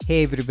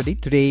Hey everybody,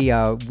 today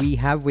we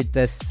have with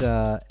us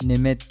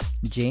Nimit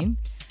Jain.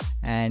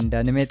 And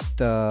Nimit,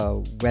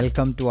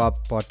 welcome to our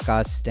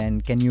podcast.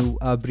 And can you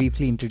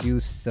briefly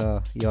introduce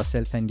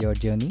yourself and your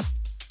journey?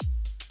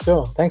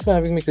 Sure. Thanks for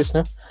having me,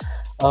 Krishna.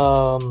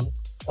 Hi,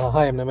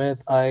 I'm Namit.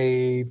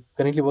 I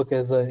currently work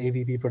as a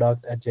AVP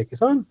product at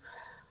Jekison.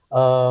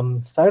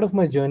 Start of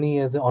my journey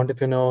as an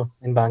entrepreneur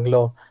in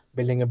Bangalore,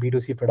 building a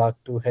B2C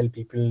product to help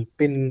people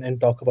pin and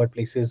talk about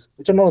places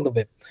which are not on the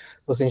web.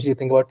 So essentially,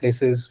 think about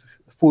places,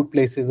 food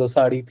places, or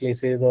sari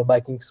places, or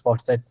biking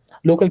spots that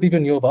local people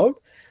knew about,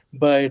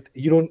 but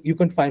you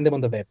can't find them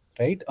on the web,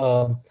 right?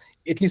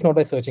 At least not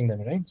by searching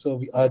them, right?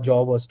 So our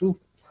job was to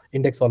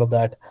index all of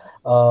that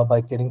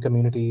by creating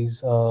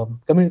communities, a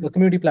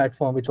community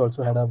platform which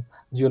also had a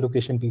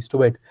geolocation piece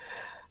to it.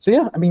 So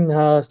yeah, I mean,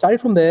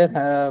 started from there.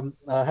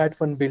 Had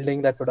fun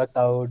building that product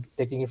out,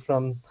 taking it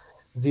from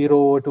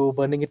zero to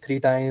burning it 3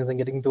 times and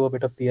getting to a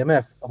bit of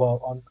PMF about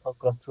on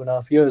across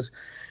 2.5 years,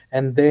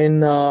 and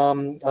then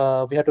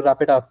we had to wrap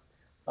it up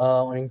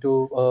owing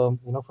to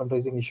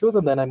fundraising issues,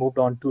 and then I moved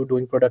on to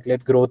doing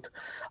product-led growth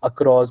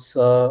across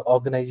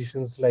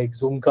organizations like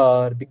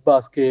Zoomcar, Big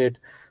Basket,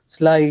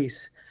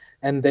 Slice,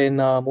 and then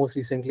most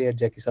recently at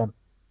Jackie-san.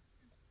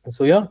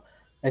 So yeah,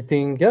 I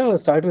think I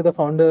started with a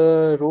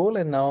founder role,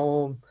 and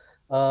now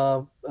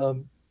uh,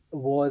 um,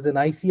 was an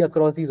IC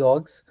across these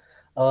orgs.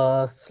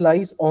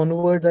 Slice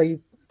onwards, I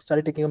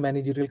started taking a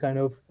managerial kind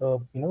of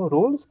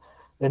roles,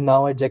 and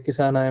now at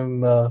Jackie-san,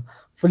 I'm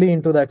fully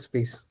into that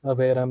space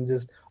where I'm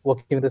just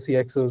working with the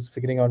CXOs,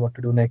 figuring out what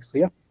to do next. So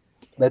yeah,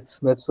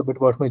 that's a bit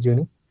about my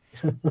journey.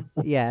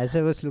 Yeah, as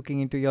I was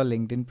looking into your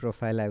LinkedIn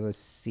profile, I was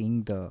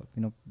seeing the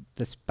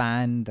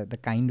span, the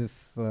kind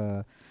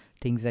of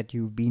things that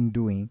you've been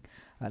doing.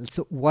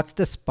 So, what's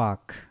the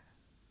spark?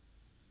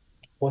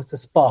 What's the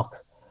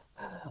spark?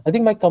 I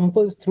think my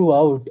compass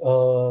throughout.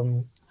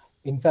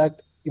 In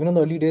fact, even in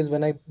the early days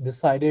when I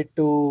decided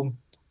to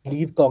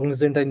leave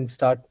Cognizant and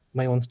start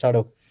my own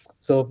startup.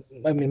 So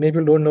I mean, maybe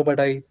you don't know,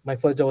 but I my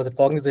first job was at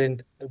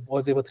Cognizant. It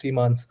was there for 3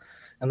 months,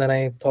 and then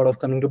I thought of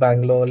coming to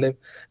Bangalore.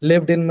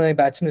 Lived in my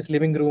bachelor's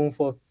living room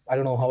for I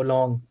don't know how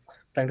long,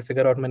 trying to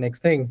figure out my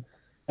next thing.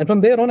 And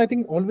from there on, I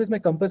think always my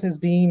compass has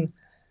been,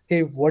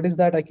 hey, what is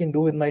that I can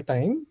do with my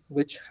time,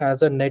 which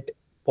has a net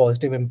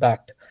positive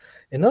impact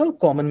in a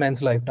common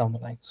man's life down the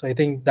line. So I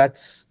think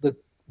that's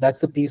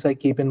the piece I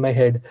keep in my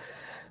head.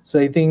 So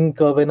I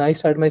think when I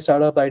started my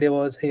startup, idea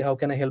was, hey, how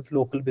can I help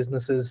local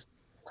businesses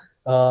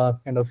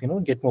kind of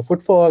get more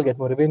footfall, get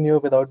more revenue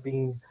without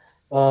being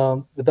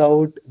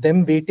without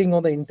them waiting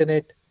on the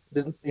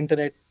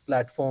internet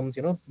platforms,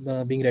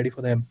 being ready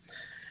for them.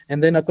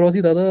 And then across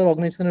the other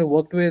organizations I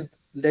worked with,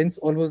 lens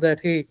always that,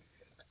 hey,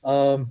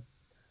 um,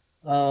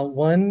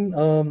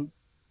 one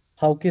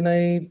how can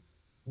I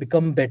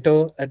become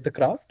better at the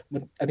craft?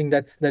 But I think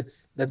that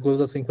goes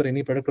without saying for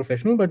any product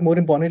professional. But more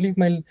importantly,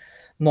 my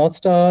north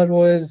star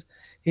was,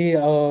 hey,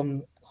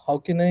 how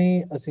can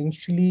I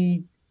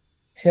essentially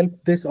help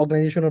this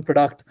organization or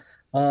product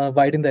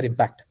widen their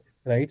impact,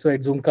 right? So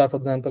at Zoomcar, for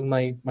example,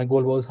 my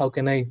goal was how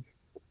can I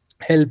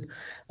help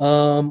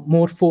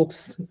more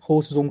folks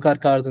host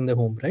Zoomcar cars in their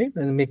home, right,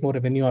 and make more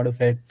revenue out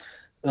of it.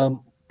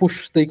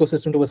 Push the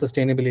ecosystem towards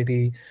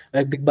sustainability.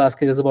 Like Big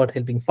Basket is about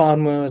helping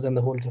farmers and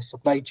the whole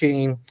supply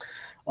chain.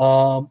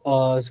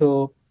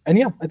 And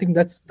yeah, I think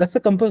that's the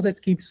compass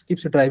that keeps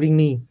driving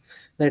me.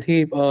 That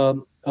hey,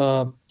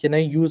 can I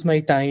use my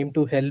time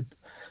to help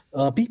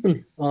people?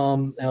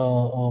 In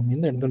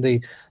the end of the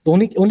day,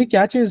 the only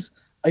catch is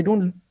I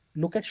don't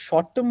look at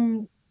short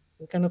term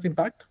kind of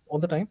impact all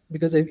the time,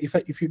 because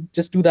if you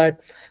just do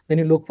that, then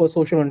you look for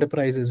social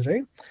enterprises,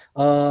 right?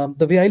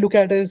 The way I look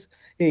at it is,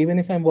 hey, even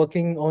if I'm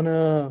working on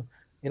a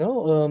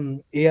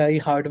AI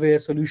hardware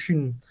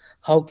solution,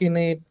 how can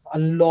I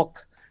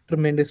unlock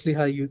tremendously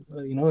high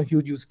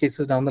huge use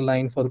cases down the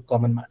line for the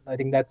common man? I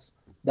think that's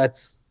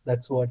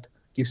what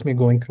keeps me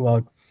going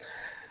throughout.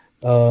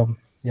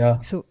 Yeah.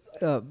 So,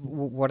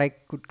 what I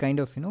could kind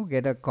of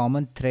get a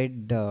common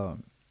thread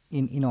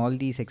in all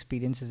these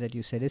experiences that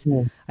you said is,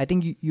 Hmm. I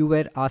think you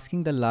were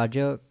asking the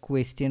larger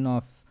question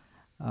of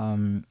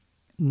um,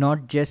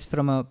 not just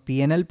from a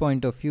PNL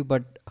point of view,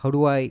 but how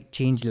do I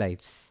change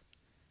lives,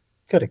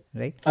 Correct.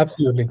 right?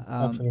 Absolutely.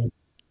 Um, Absolutely.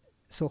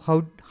 so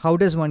how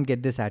does one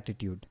get this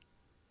attitude?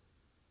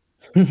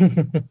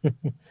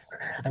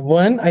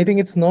 One, I think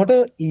it's not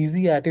a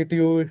easy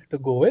attitude to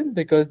go with,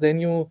 because then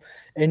you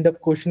end up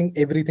questioning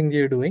everything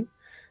you're doing.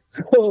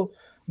 So,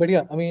 but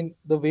yeah, I mean,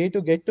 the way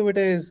to get to it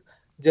is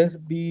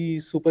just be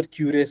super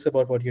curious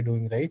about what you're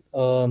doing, right?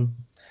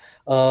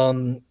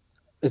 Um,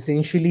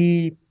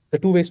 Essentially, the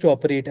two ways to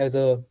operate as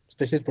a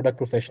specialist product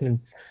professional.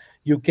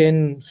 You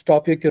can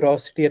stop your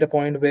curiosity at a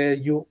point where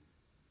you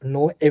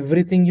know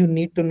everything you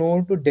need to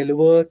know to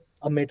deliver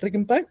a metric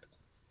impact.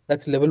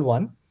 That's level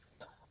one.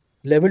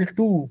 Level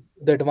two,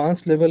 the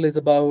advanced level, is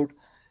about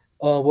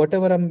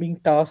whatever I'm being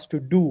tasked to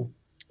do,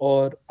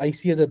 or I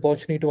see as an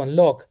opportunity to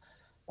unlock.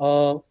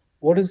 Uh,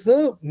 what is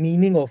the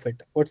meaning of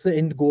it? What's the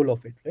end goal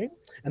of it, right?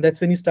 And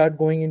that's when you start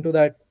going into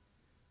that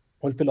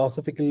whole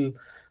philosophical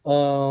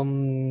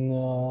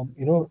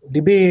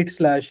debate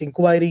slash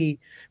inquiry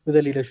with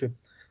the leadership.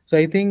 So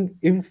I think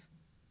if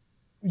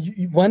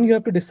one, you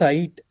have to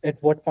decide at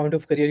what point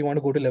of career you want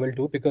to go to level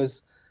two,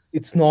 because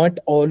it's not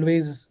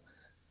always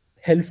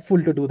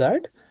helpful to do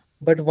that.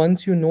 But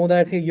once you know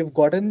that, hey, you've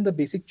gotten the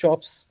basic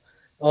chops,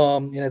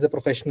 as a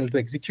professional to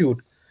execute,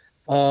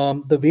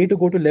 the way to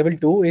go to level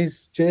two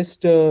is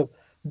just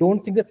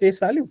don't think the face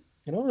value.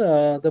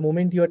 The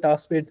moment you are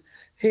tasked with,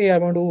 hey, I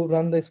want to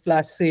run this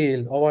flash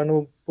sale, or I want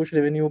to push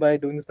revenue by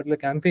doing this particular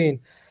campaign,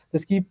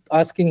 just keep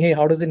asking, hey,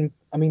 how does it,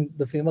 I mean,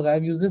 the framework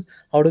I've used is,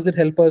 how does it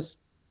help us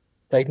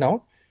right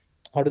now?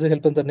 How does it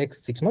help in the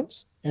next 6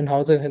 months? And how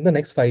does it help in the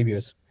next 5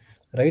 years?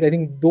 Right? I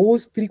think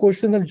those three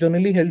questions have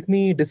generally helped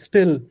me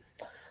distill,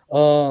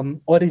 or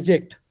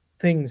reject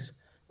things,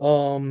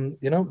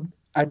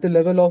 at the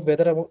level of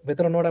whether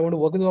or not I want to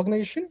work with the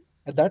organization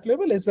at that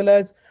level, as well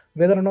as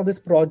whether or not this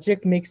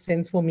project makes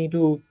sense for me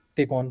to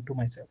take on to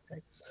myself.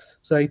 Right.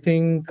 So I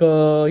think,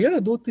 yeah,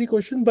 those three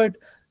questions, but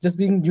just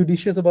being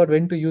judicious about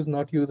when to use,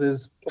 not use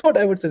is what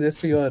I would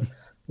suggest to your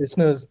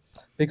listeners,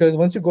 because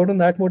once you go to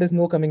that mode, there's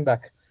no coming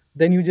back.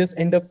 Then you just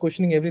end up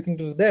questioning everything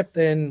to the depth,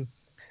 and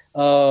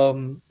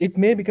it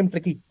may become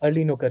tricky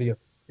early in your career,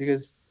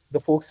 because the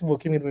folks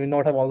working with may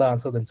not have all the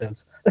answers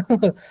themselves.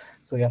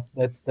 So yeah,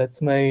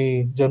 that's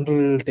my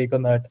general take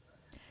on that.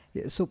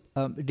 Yeah, so,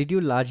 did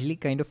you largely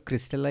kind of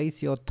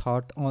crystallize your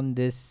thought on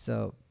this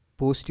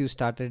post you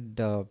started,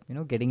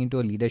 getting into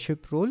a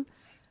leadership role?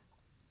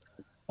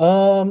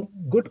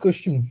 Good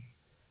question.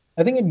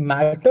 I think it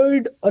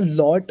mattered a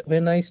lot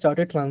when I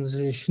started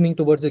transitioning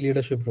towards a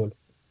leadership role,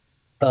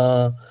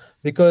 uh,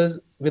 because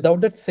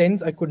without that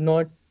sense, I could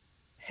not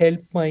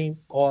help my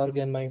org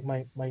and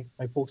my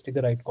folks take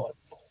the right call.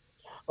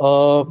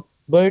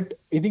 But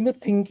I think the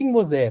thinking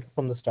was there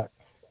from the start.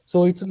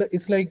 So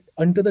it's like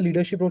until the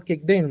leadership role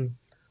kicked in,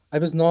 I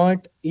was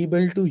not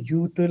able to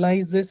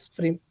utilize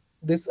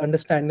this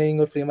understanding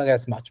or framework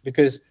as much,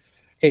 because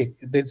hey,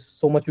 there's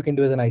so much you can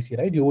do as an IC,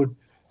 right? You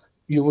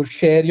would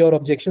share your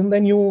objection,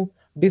 then you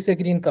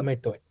disagree and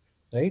commit to it,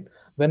 right?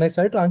 When I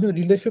started transferring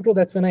leadership role,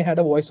 that's when I had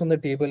a voice on the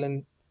table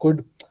and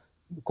could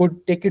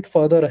take it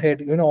further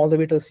ahead, all the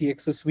way to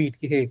CXO suite.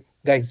 Hey,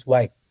 guys,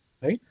 why?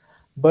 Right?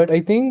 But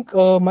I think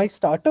my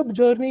startup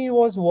journey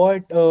was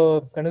what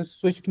kind of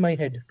switched my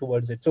head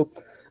towards it. So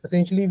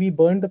essentially, we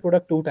burned the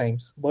product two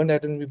times. Burned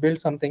that, and we built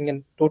something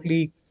and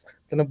totally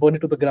kind of burned it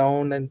to the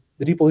ground and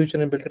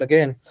reposition and built it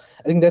again.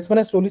 I think that's when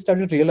I slowly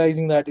started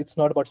realizing that it's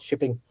not about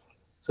shipping.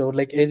 So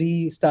like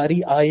every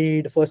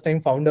starry-eyed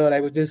first-time founder, I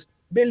was just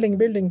building,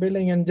 building,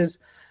 building, and just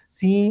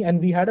seeing.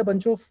 And we had a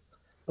bunch of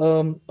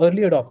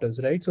early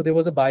adopters, right? So there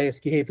was a bias.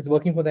 Hey, if it's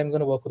working for them, I'm going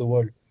to work for the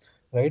world,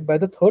 right? By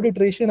the third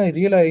iteration, I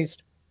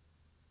realized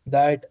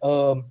that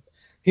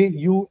hey,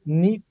 you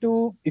need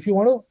to, if you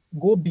want to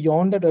go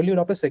beyond that early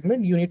adopter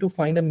segment, you need to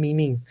find a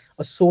meaning,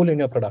 a soul in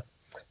your product,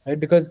 right?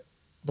 Because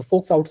the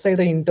folks outside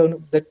the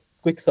intern, that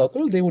quick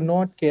circle, they would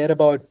not care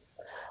about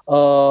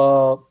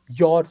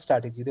your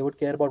strategy. They would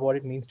care about what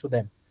it means to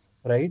them,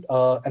 right?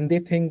 And they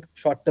think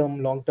short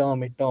term, long term,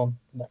 mid term,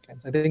 in that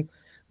sense. I think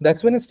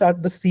that's when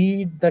the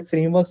seed, that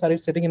framework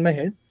started sitting in my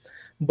head.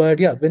 But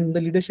yeah, when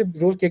the leadership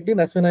role kicked in,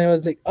 that's when I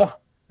was like,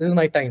 this is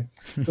my time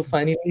to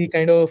finally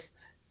kind of,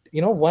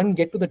 one,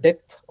 get to the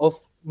depth of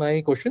my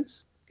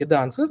questions, get the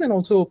answers, and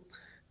also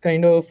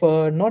kind of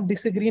not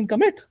disagree and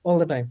commit all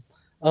the time.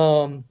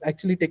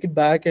 Actually take it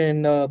back,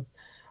 and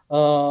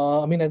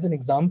I mean, as an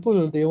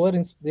example,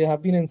 there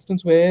have been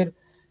instances where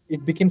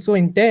it became so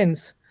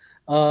intense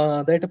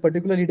that a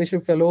particular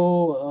leadership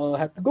fellow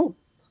had to go,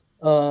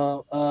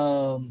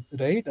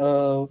 right?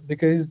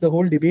 Because the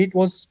whole debate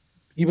was,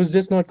 he was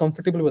just not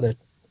comfortable with it,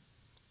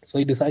 so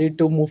he decided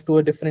to move to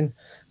a different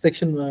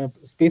section,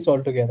 space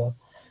altogether,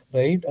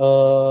 right?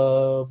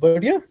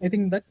 But yeah, I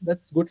think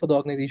that's good for the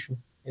organization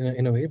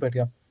in a way. But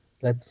yeah,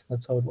 that's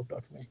how it worked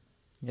out for me.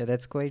 Yeah,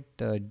 that's quite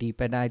deep.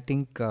 And I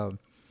think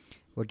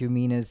what you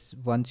mean is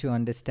once you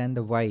understand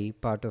the why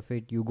part of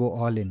it, you go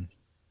all in.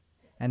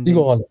 And You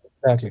go then,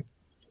 all in.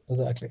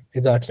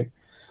 Exactly,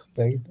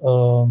 right?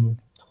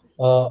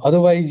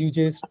 Otherwise, you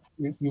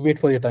wait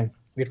for your time,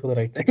 wait for the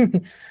right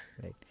time.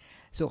 right.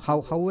 So,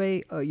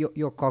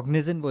 your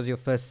Cognizant was your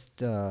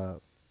first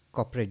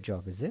corporate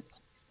job, is it?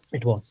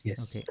 It was,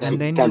 yes. Okay.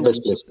 And then Campus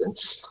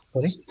placements.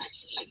 Sorry,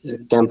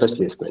 Campus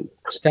placement.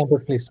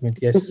 campus placement.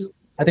 Yes,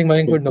 I think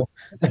mine would know.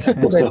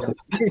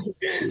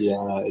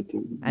 Yeah, I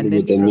think and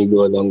then Nimit and me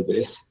go a long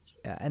way.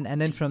 and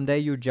then from there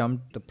you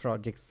jumped to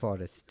Project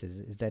Forest.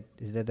 Is that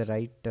the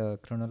right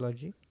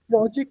chronology?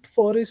 Project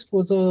Forest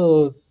was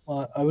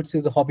I would say,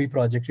 is a hobby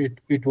project.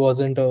 It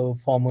wasn't a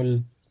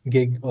formal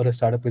gig or a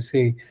startup per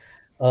se.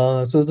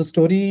 So the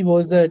story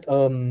was that,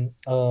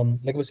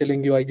 like I was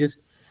telling you, I just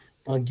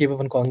gave up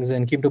on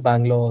Cognizant, came to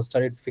Bangalore,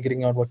 started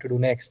figuring out what to do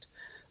next.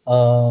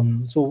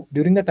 So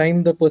during the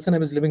time, the person I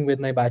was living with,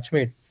 my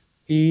batchmate,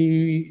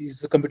 he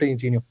is a computer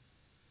engineer.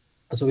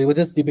 So we were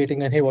just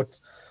debating, and hey, what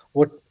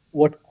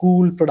what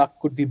cool product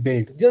could we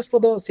build just for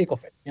the sake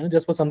of it,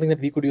 just for something that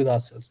we could use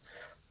ourselves.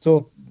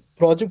 So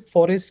Project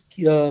Forest,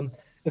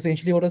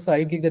 essentially, was a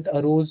side gig that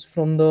arose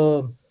from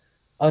the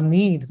a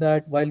need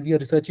that while we are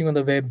researching on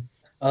the web,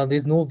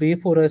 there's no way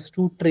for us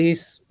to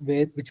trace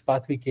which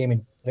path we came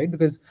in, right?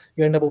 Because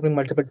you end up opening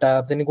multiple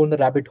tabs and you go in the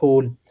rabbit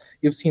hole.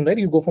 You've seen, right?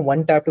 You go from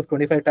one tab to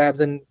 25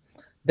 tabs, and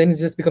then it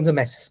just becomes a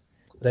mess,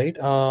 right?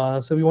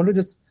 So we want to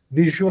just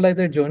visualize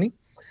that journey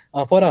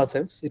for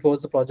ourselves. It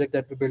was the project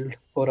that we built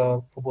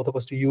for both of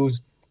us to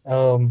use,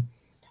 um,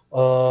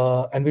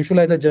 and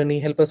visualize the journey,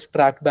 help us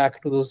track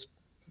back to those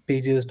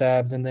pages,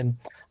 tabs, and then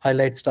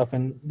highlight stuff,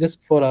 and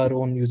just for our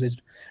own usage.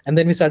 And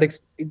then we started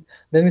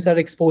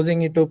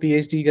exposing it to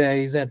PhD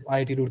guys at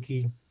IIT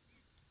Roorkee,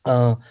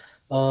 uh,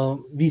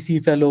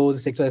 VC fellows,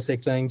 etc.,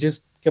 etc., and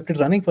just kept it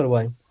running for a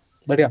while.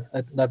 But yeah,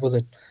 that was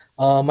it.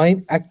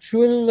 My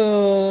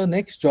actual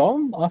next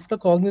job after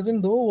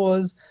Cognizant though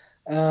was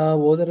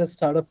at a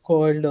startup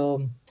called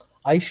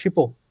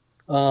iShippo.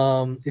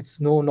 It's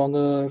no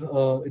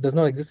longer it does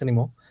not exist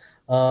anymore.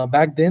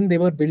 Back then they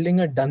were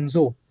building a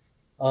Dunzo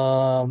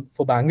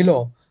for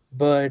Bangalore,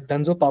 but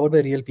Dunzo powered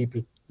by real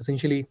people.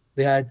 Essentially,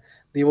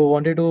 they were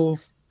wanted to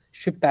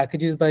ship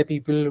packages by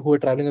people who are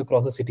traveling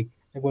across the city.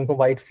 Like going from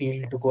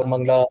Whitefield to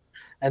Kormangla,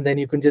 and then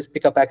you can just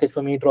pick a package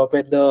for me, drop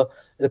it at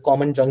the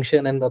common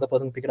junction, and the other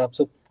person pick it up.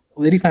 So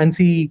very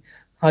fancy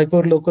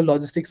hyper local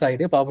logistics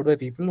idea powered by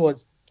people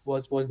was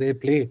their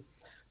play.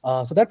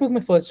 So that was my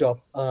first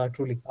job,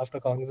 truly after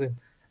Cognizant.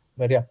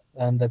 But yeah,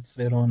 and that's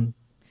where on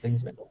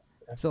things went.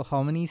 Yeah. So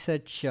how many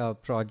such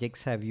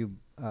projects have you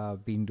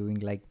been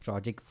doing, like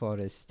Project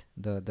Forest,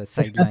 the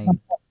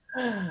sideline?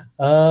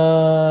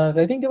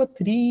 I think there were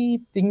three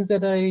things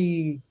that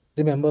I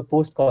remember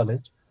post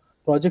college.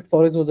 Project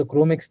Forest was a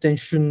Chrome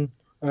extension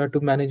to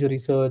manage your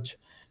research.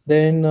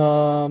 Then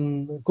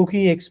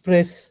Cookie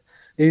Express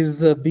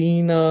is it's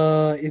been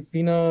a,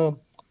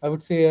 I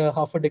would say, a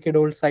half a decade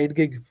old side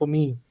gig for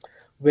me,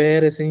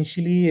 where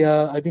essentially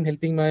I've been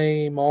helping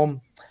my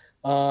mom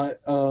uh,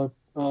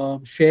 uh,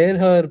 share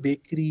her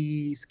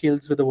bakery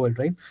skills with the world,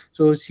 right?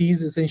 So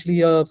she's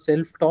essentially a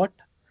self-taught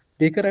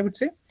baker, I would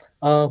say,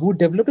 who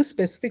developed a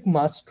specific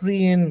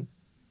mastery in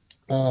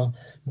uh,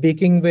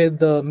 baking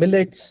with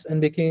millets and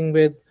baking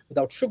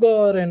without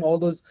sugar and all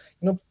those,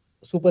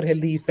 super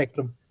healthy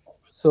spectrum.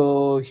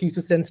 So she used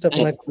to send stuff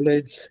to my And,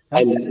 college. Huh?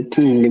 and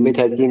Nimit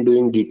has been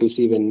doing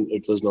D2C when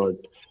it was not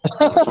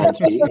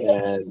fancy.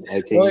 And I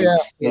Oh think yeah,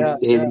 his, yeah,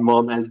 his yeah.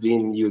 mom has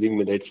been using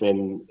millets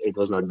when it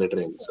was not the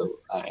trend. So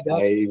That's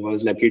I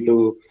was lucky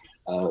to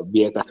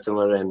be a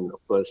customer. And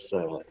of course,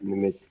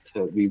 Nimit,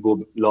 we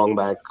go long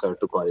back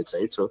to college,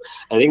 right? So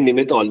I think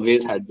Nimit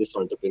always had this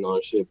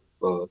entrepreneurship.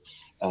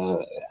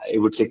 I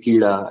would say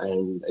Kida,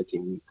 and I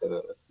think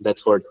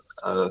that's what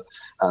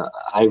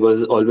I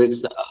was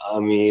always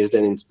amazed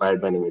and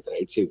inspired by Nimit,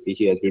 right? So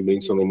he has been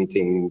doing so many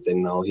things,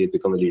 and now he has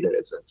become a leader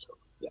as well. So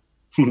yeah.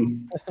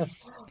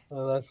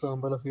 that's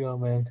humble of you,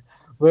 man.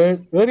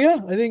 But yeah,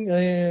 I think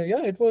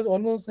yeah, it was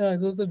almost it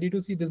was the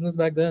D2C business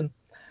back then.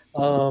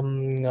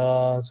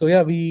 So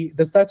yeah,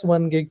 that's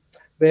one gig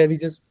where we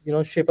just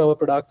ship our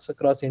products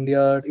across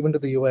India, even to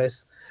the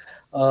US.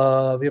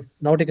 We have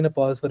now taken a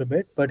pause for a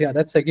bit, but yeah,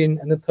 that's second.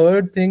 And the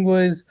third thing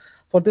was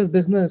for this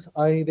business,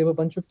 there were a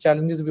bunch of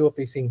challenges we were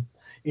facing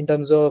in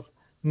terms of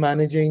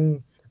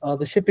managing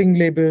the shipping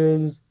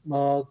labels,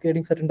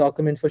 getting certain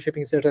documents for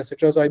shipping, etc.,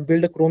 etc. So I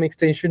built a Chrome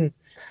extension,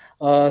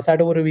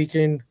 sat over a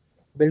weekend,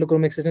 built a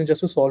Chrome extension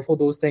just to solve for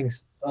those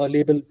things.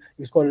 Label,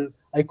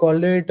 I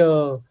called it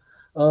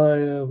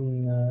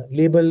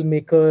Label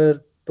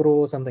Maker Pro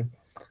or something,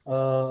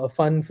 a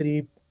fun,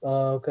 free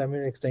Chrome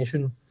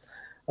extension.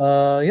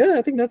 Yeah,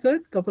 I think that's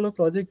it. Couple of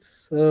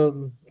projects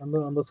on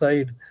the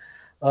side.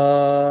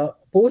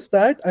 Post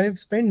that, I've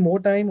spent more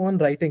time on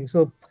writing.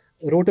 So,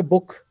 wrote a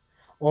book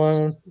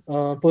on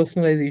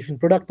personalization,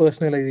 product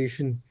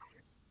personalization.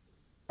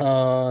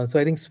 So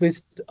I think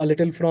switched a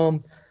little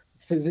from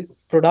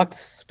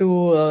products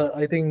to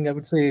I think I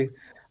would say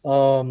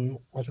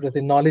what should I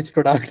say, knowledge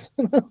products.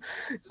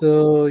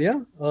 So yeah,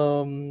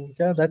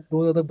 yeah, that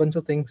those are the bunch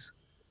of things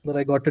that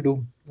I got to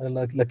do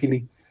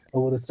luckily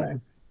over this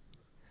time.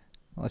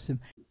 Awesome.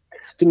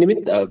 So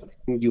Nimit,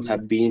 you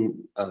have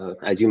been,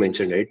 as you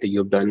mentioned, right?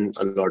 You've done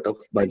a lot of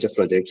bunch of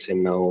projects,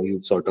 and now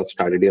you've sort of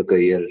started your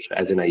career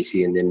as an IC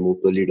and then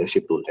moved to a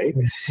leadership role, right?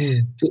 Hmm.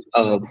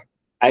 So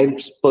I'm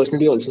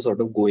personally also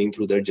sort of going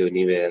through that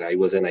journey where I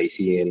was an IC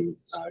and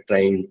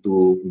trying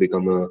to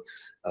become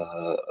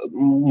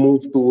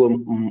move to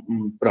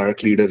a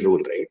product leader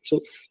role, right?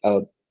 So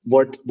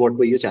what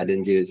were your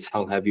challenges?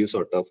 How have you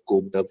sort of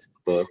coped up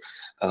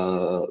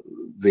uh,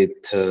 with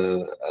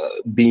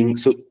being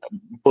so?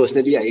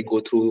 Personally, I go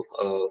through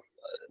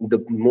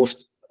the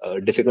most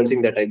difficult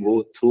thing that I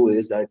go through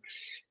is that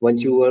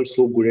once you are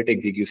so good at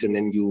execution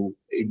and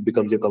it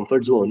becomes your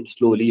comfort zone,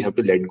 slowly you have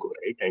to let go,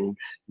 right? And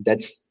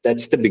that's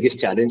the biggest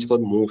challenge for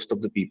most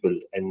of the people,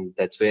 and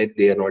that's where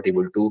they are not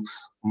able to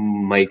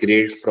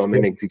migrate from Yeah,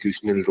 an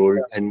executional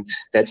role, and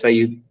that's why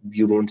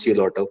you don't see a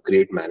lot of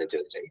great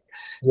managers, right?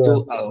 yeah.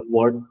 So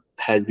what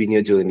has been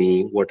your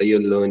journey? What are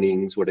your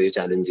learnings? What are your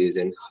challenges?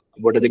 And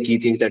what are the key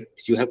things that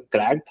you have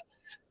cracked?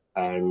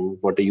 And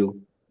what are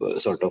you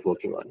sort of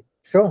working on?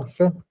 Sure,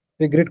 sure.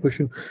 A great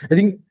question. I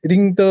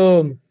think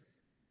the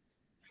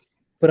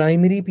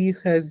primary piece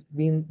has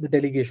been the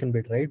delegation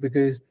bit, right?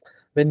 Because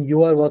when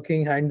you are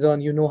working hands on,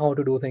 you know how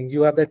to do things.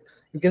 You have that,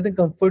 you get the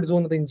comfort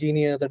zone of the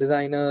engineers, the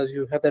designers,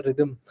 you have that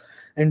rhythm,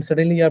 and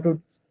suddenly you have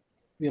to,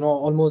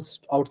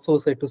 almost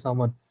outsource it to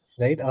someone,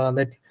 right?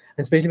 That,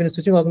 especially when you're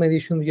switching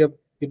organizations, you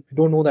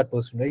don't know that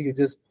person, right?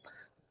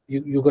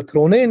 You got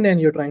thrown in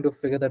and you're trying to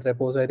figure that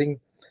repo. So I think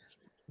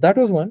that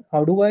was one.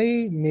 How do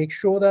I make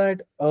sure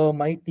that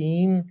my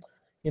team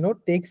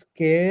takes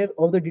care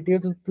of the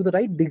details to the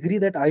right degree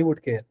that I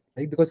would care,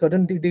 right? Because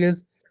certain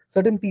details,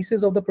 certain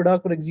pieces of the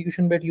product or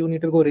execution bit you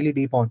need to go really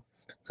deep on.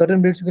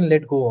 Certain bits you can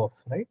let go of,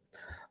 right?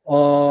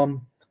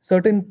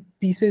 Certain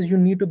pieces you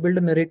need to build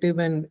a narrative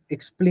and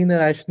explain the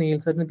rationale.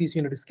 Certain pieces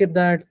you need to skip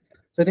that.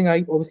 So I think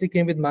I obviously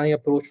came with my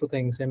approach to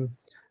things, and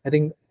I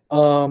think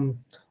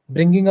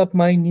bringing up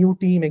my new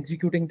team,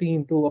 executing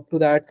team, to up to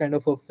that kind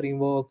of a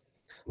framework,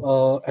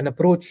 an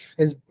approach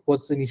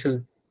was initial,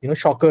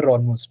 shocker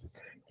almost.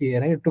 Okay,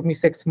 and it took me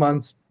 6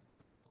 months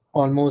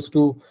almost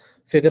to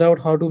figure out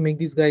how to make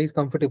these guys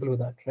comfortable with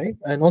that, right?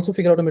 And also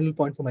figure out a middle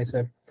point for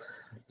myself.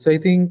 So I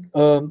think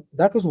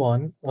that was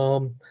one.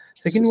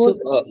 Second So,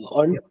 was,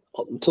 yeah,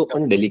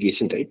 on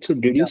delegation, right? So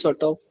did you yeah,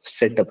 sort of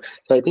set up?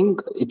 So I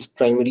think it's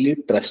primarily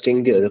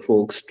trusting the other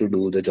folks to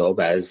do the job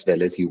as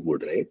well as you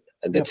would, right?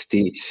 And yeah, that's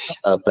the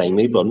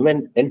primary problem.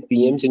 And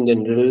PMs in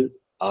general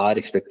are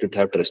expected to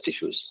have trust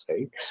issues,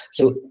 right?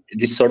 So correct,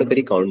 this is sort of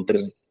very counter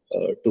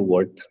to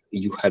what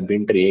you have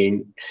been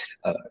trained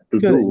to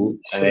correct, do,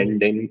 correct. and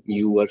then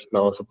you are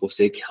now supposed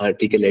to say, "Haan,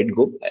 take a let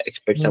go. I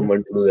expect Mm,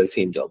 someone to do the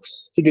same job."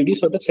 So did you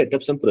sort of set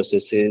up some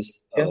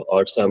processes yeah,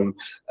 or some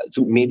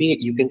so maybe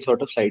you can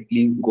sort of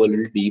slightly go a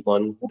little deep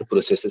on the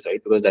processes,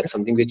 right? Because that's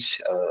something which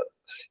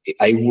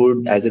I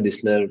would, as a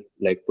listener,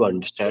 like to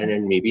understand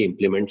and maybe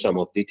implement some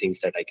of the things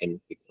that I can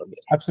pick from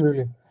there.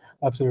 absolutely,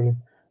 absolutely.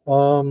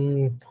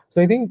 So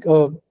I think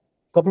a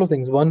couple of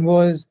things. One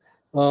was,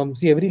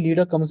 see, every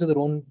leader comes with their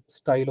own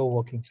style of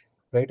working,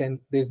 right? And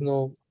there's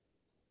no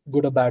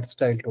good or bad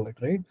style to it,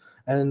 right?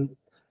 And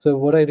so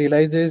what I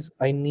realize is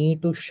I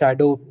need to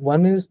shadow.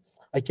 One is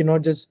I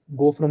cannot just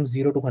go from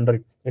 0 to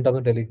 100 in terms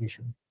of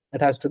delegation.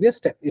 It has to be a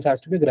step. It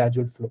has to be a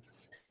gradual flow.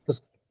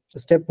 So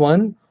step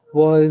one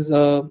was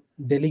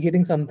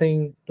delegating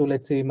something to,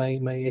 let's say, my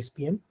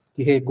SPM.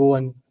 Hey, go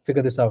and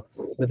figure this out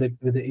with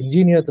the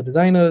engineers, the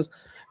designers,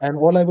 and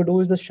all I would do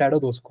is just shadow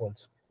those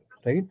calls,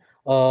 right?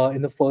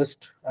 In the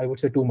first, I would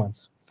say, 2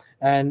 months,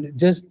 and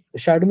just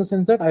shadow in the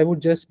sense that I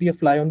would just be a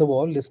fly on the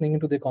wall, listening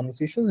into their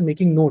conversations and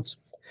making notes.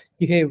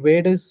 Hey,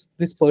 where does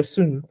this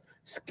person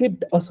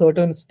skipped a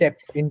certain step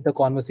in the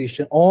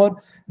conversation, or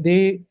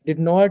they did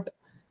not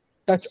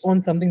touch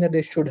on something that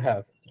they should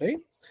have, right?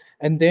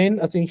 And then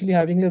essentially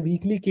having a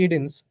weekly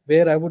cadence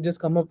where I would just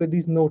come up with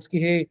these notes. Ki,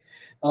 hey,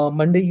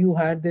 Monday you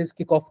had this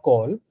kickoff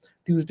call,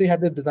 Tuesday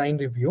had the design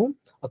review.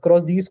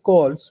 Across these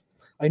calls,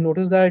 I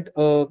noticed that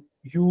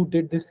you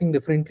did this thing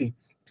differently.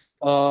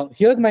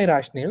 Here's my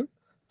rationale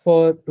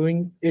for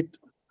doing it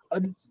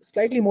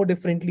slightly more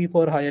differently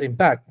for higher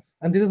impact,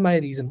 and this is my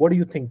reason. What do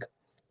you think?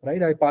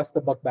 Right? I pass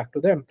the buck back to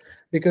them,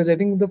 because I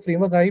think the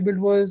framework I built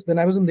was, when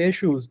I was in their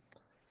shoes,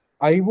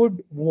 I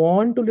would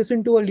want to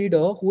listen to a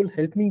leader who will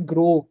help me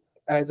grow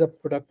as a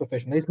product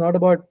professional. It's not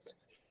about,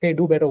 hey,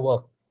 do better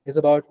work. It's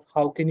about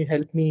how can you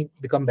help me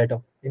become better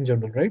in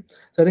general, right?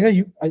 So I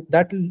think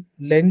that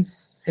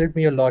lens helped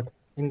me a lot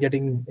in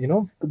getting,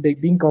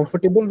 being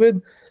comfortable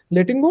with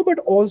letting go, but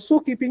also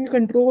keeping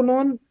control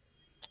on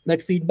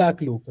that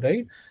feedback loop,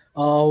 right?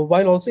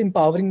 While also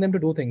empowering them to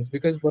do things.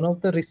 Because one of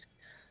the risks,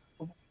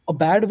 a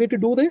bad way to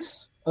do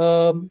this,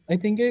 I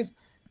think, is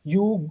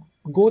you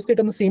go sit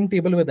on the same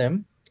table with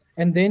them,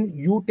 and then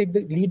you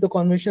lead the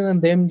conversation,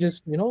 and them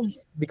just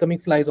becoming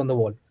flies on the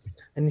wall,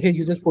 and here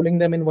you're just pulling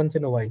them in once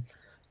in a while,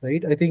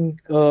 right? I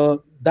think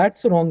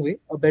that's the wrong way.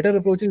 A better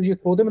approach is you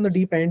throw them in the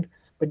deep end,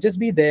 but just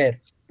be there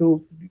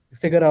to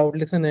figure out,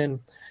 listen in,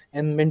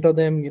 and mentor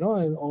them,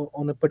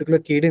 on a particular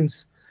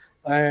cadence,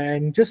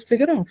 and just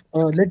figure out,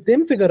 let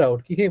them figure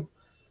out, hey,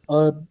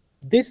 uh,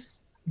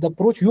 this the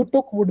approach you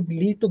took would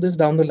lead to this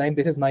down the line.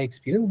 This is my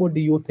experience. What do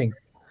you think?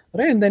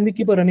 Right? And then we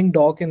keep a running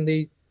doc, and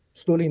they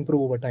slowly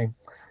improve over time.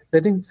 So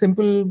I think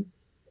simple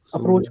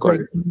approach Got like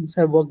it. these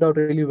have worked out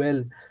really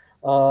well.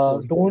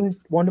 Don't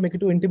want to make it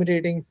too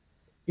intimidating.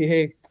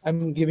 Hey,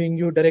 I'm giving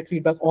you direct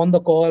feedback on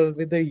the call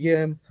with the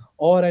EM,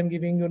 or I'm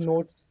giving you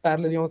notes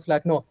parallelly on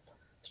Slack. No,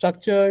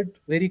 structured,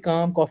 very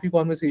calm coffee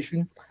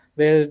conversation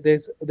where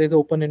there's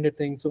open-ended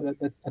thing. So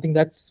I think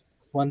that's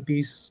one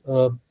piece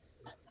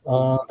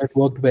that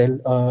worked well,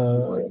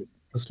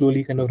 to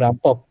slowly kind of ramp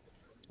up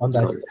on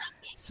that Got it. side.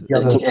 So, Yeah,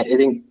 go I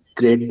think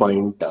great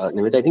point,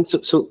 Nimit. I think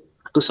so. So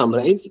to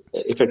summarize,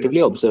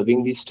 effectively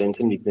observing the strengths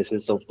and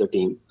weaknesses of the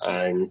team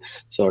and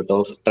sort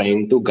of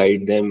trying to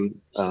guide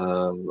them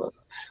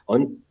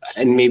on,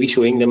 and maybe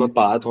showing them a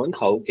path on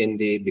how can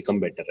they become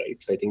better, right?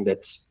 So I think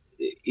that's,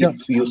 yeah,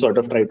 if you sort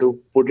of try to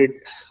put it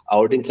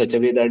out in such a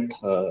way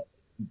that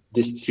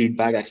this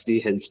feedback actually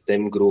helps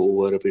them grow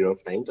over a period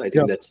of time. So I Yeah.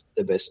 think that's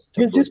the best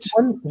There's just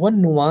approach.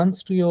 one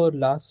nuance to your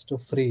last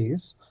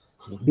phrase,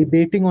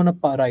 debating on a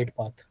right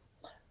path.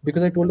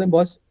 Because I told them,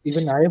 boss,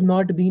 even I have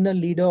not been a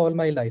leader all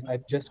my life.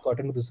 I've just got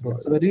into this role.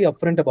 So very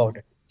upfront about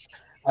it.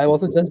 I've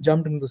also just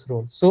jumped into this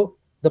role. So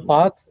the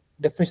path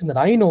definition that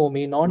I know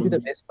may not be the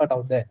best part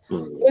out there. So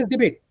let's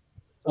debate.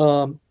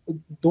 Um,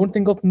 don't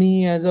think of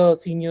me as a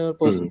senior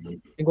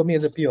person. Think of me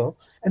as a peer,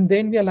 and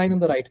then we align on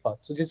the right path.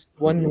 So just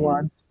one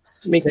nuance.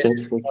 Makes There,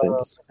 sense. Makes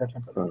sense. yeah.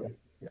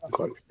 Yeah.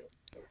 Got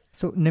it.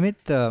 So,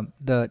 Nimit,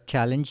 the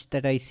challenge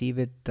that I see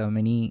with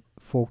many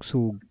folks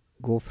who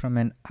go from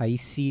an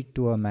IC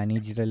to a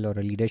managerial or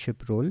a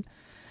leadership role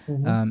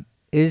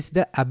is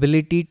the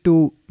ability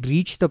to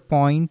reach the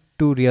point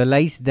to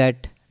realize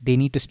that they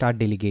need to start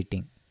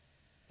delegating.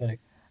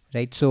 Correct.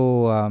 Right.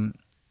 So,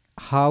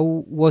 how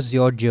was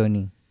your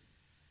journey?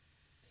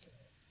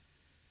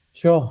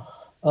 Sure.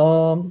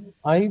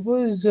 I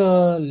was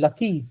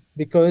lucky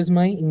because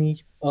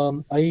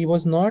I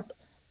was not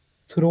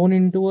thrown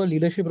into a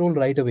leadership role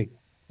right away.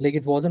 Like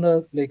it wasn't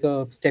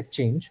a step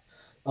change.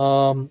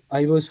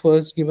 I was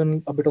first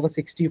given a bit of a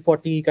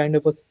 60-40 kind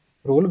of a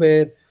role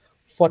where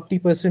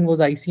 40% was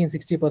IC and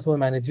 60% was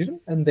managerial,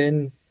 and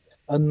then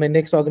on my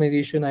next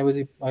organization, I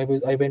went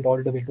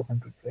all the way to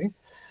 100, right?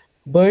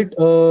 But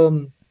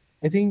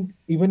I think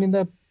even in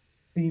the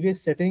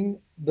previous setting,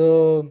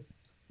 the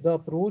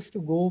approach to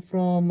go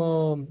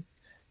from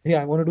hey,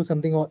 I want to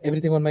do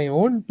everything on my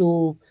own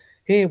to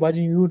hey, why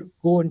don't you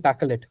go and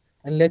tackle it,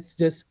 and let's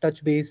just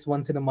touch base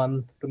once in a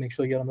month to make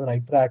sure you're on the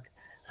right track.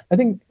 I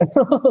think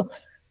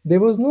there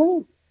was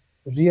no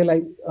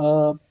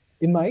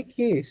in my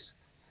case,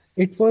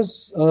 it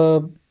was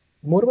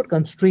more about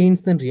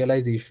constraints than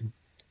realization,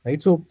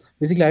 right? So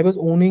basically, I was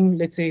owning,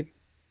 let's say,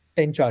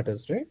 10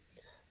 charters, right?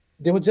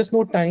 There was just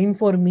no time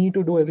for me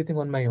to do everything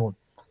on my own.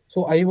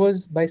 So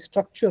by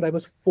structure, I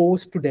was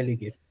forced to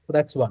delegate. So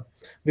that's one.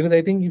 Because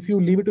I think if you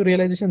leave it to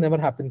realization, it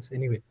never happens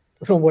anyway.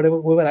 From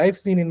whoever I've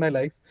seen in my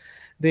life,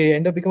 they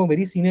end up becoming a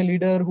very senior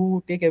leader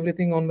who take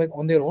everything on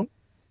their own.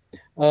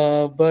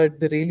 But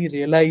they really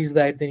realize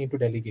that they need to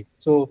delegate.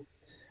 So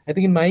I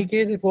think in my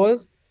case, it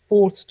was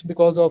forced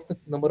because of the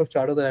number of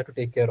charters that I had to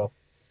take care of.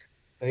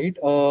 Right.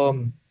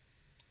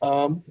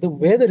 The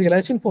way the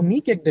realization for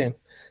me kicked in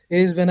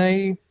is when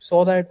I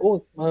saw that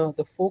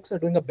the folks are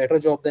doing a better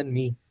job than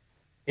me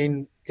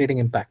in creating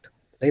impact.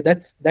 Right,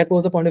 that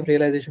was the point of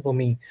realization for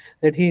me,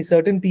 that he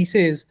certain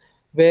pieces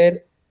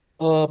where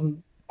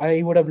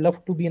I would have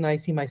loved to be an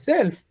IC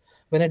myself,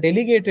 when I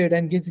delegated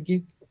and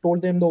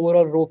told them the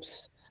overall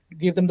ropes,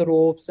 gave them the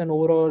ropes and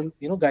overall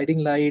guiding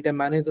light and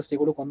manage the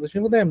stakeholder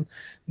conversation with them,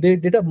 they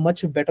did a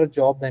much better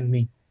job than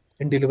me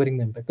in delivering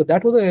the impact. So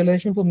that was a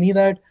realization for me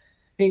that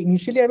hey,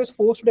 initially I was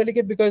forced to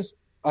delegate because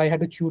I had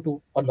to chew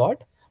to a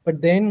lot,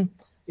 but then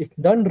if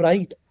done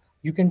right,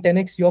 you can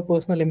 10x your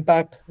personal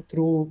impact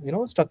through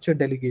structured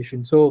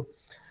delegation. So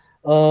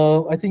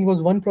I think it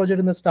was one project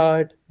in the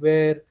start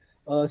where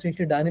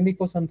essentially dynamic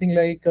was something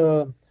like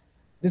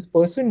this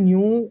person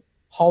knew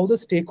how the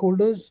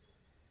stakeholders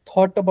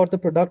thought about the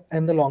product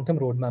and the long-term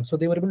roadmap. So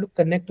they were able to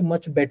connect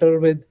much better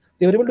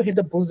they were able to hit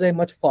the bullseye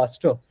much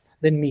faster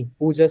than me,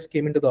 who just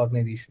came into the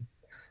organization.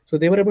 So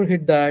they were able to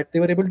hit that. They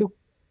were able to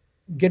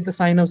get the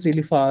sign-ups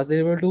really fast.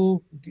 They were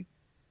able to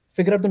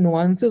figure out the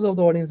nuances of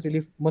the audience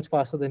really much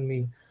faster than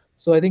me.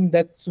 So I think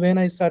that's when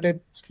I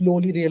started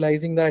slowly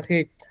realizing that,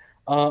 hey,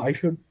 I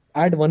should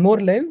add one more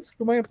lens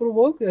to my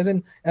work, as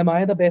in, am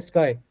I the best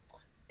guy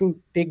to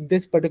take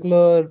this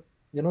particular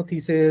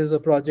thesis or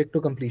project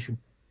to completion,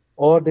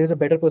 or there's a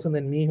better person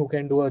than me who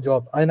can do a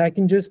job and I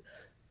can just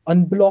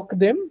unblock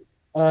them,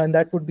 and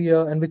that would be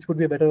which would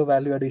be a better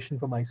value addition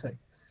from my side.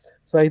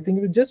 So I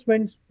think it just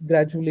went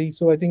gradually.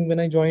 So I think when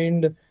I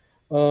joined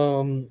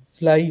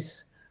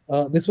Slice,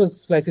 this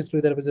was Slice's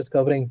story that I was just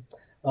covering.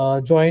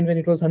 Joined when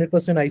it was 100%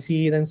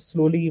 IC, then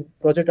slowly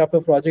project after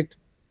project,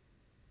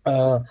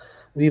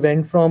 we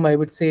went from, I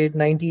would say,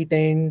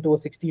 90-10 to a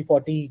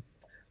 60-40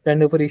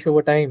 kind of a ratio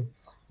over time.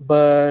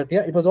 But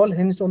yeah, it was all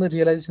hinged on the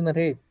realization that,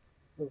 hey,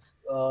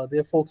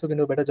 there are folks who can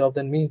do a better job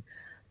than me.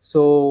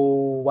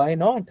 So why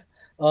not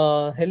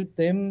help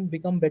them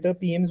become better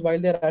PMs while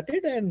they're at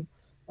it, and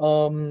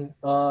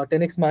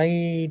 10x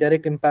my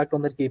direct impact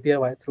on their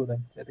KPI through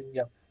them. So I think,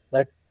 yeah,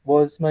 that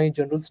was my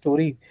general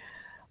story.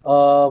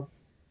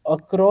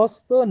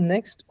 Across the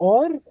next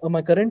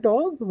my current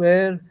org,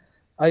 where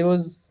I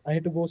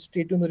had to go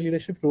straight to the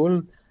leadership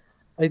role.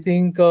 I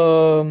think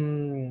for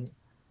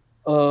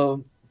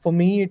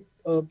me,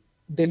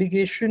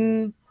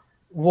 delegation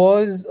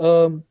was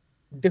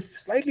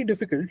slightly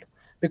difficult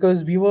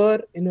because we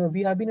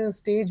have been in a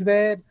stage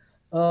where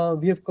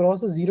we have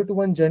crossed a 0 to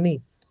 1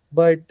 journey,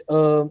 but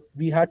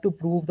we had to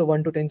prove the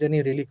 1 to 10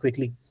 journey really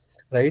quickly,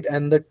 right?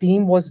 And the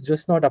team was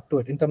just not up to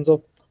it in terms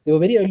of, they were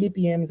very early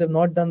PMs, have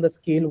not done the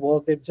scale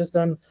work, they've just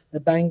done the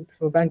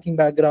banking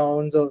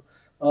backgrounds or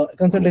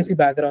consultancy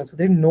backgrounds, so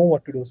they didn't know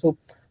what to do. So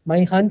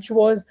my hunch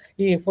was,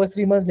 hey, first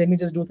 3 months, let me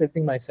just do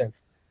everything myself.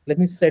 Let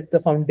me set the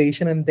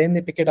foundation and then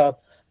they pick it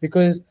up,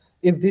 because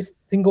if this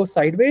thing goes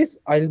sideways,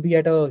 I'll be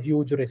at a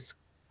huge risk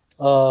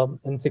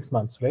in 6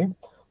 months, right?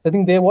 I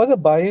think there was a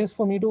bias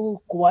for me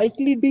to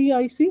quietly be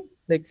IC,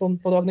 like for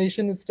the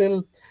organization is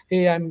still,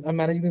 hey, I'm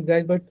managing these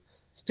guys, but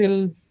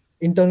still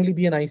internally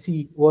be an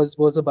IC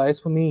was a bias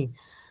for me.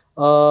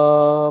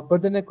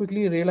 But then I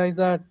quickly realized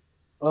that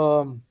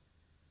um,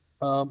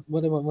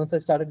 once I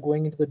started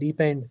going into the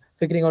deep end,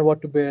 figuring out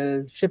what to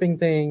build, shipping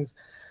things,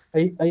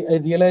 I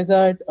realized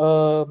that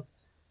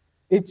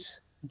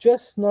it's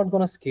just not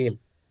gonna scale.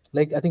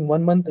 Like I think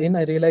 1 month in,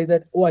 I realized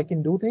that I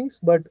can do things,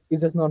 but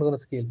it's just not gonna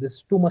scale.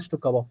 There's too much to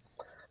cover.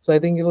 So I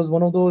think it was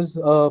one of those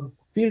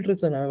field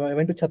trips, and I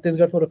went to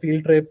Chhattisgarh for a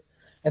field trip,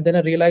 and then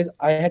I realized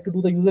I had to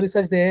do the user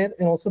research there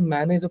and also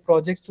manage the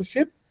projects to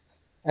ship.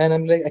 And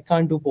I'm like, I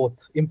can't do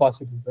both,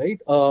 impossible, right?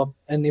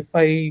 And if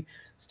I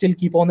still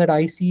keep on that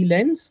IC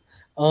lens,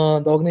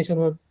 the organization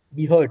will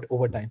be hurt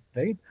over time,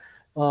 right?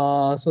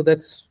 So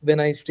that's when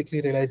I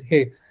strictly realized,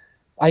 hey,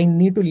 I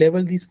need to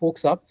level these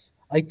folks up.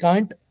 I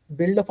can't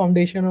build a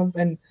foundation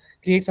and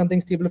create something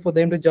stable for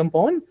them to jump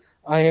on.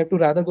 I have to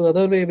rather go the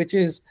other way, which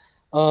is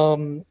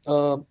um,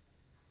 uh,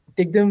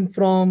 take them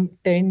from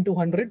 10 to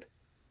 100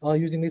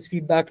 using these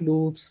feedback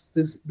loops,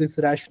 this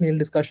rational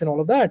discussion, all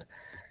of that,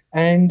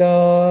 and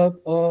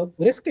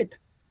risk it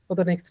for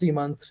the next 3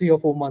 months, 3 or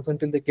 4 months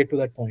until they get to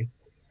that point.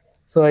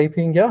 So I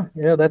think, yeah,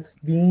 that's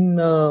been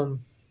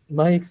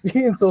my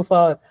experience so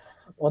far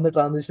on the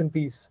transition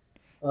piece.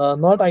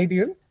 Not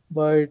ideal,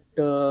 but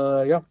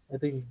yeah, I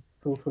think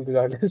fruitful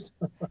regardless.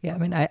 Yeah, I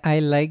mean, I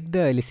like the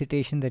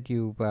elicitation that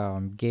you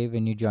gave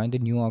when you joined a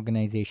new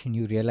organization.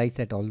 You realize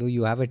that although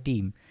you have a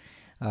team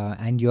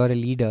and you're a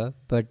leader,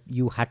 but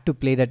you had to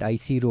play that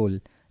IC role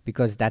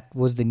because that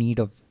was the need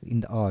of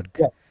in the org,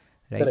 Yeah,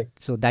 right?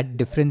 correct. So that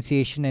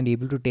differentiation and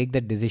able to take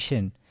that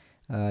decision,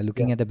 Yeah,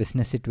 looking at the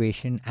business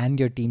situation and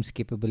your team's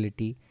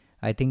capability,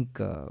 I think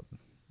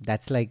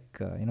that's like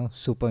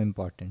super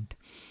important.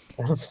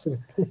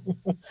 absolutely.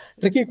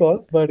 Tricky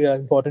calls, but yeah,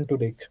 important to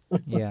take.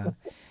 Yeah.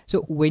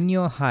 So when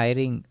you're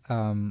hiring,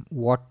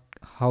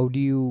 how do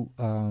you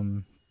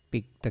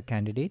pick the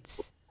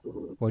candidates?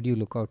 What do you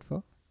look out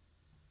for?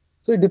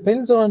 So it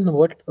depends on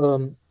what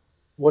I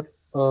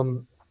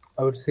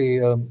would say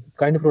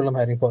kind of role I'm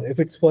hiring for. If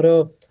it's for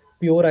a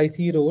pure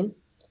IC role,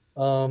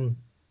 um,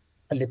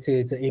 let's say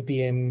it's a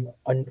APM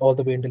and all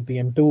the way until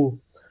PM2,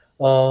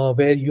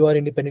 where you are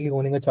independently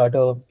owning a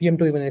charter,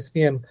 PM2 even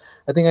SPM.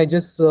 I think I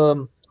just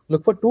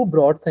look for two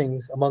broad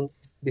things among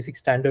basic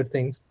standard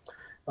things.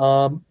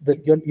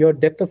 Your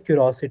depth of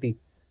curiosity,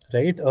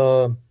 right?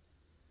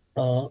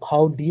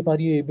 How deep are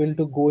you able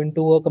to go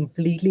into a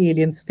completely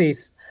alien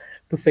space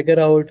to figure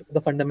out the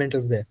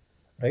fundamentals there,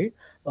 right?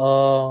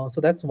 So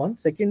that's one.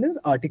 Second is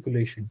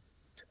articulation.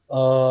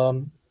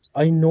 um,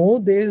 I know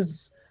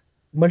there's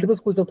multiple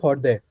schools of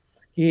thought there.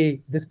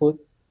 Hey,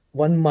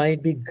 one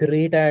might be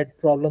great at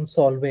problem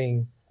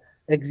solving,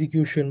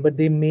 execution, but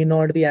they may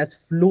not be as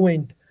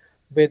fluent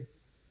with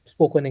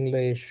spoken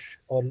English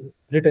or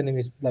written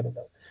English, blah blah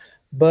blah.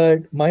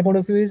 But my point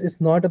of view is, it's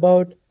not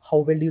about how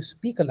well you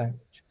speak a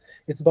language.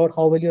 It's about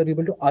how well you're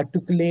able to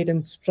articulate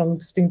and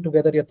string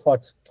together your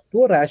thoughts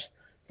to a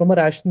from a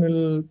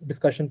rational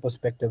discussion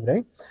perspective,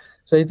 right?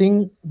 So I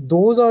think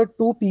those are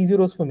two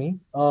P0s for me.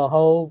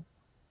 How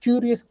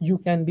curious you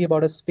can be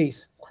about a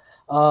space,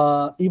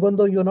 even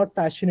though you're not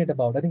passionate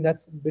about. I think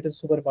that's bit is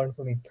super important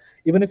for me.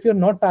 Even if you're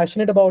not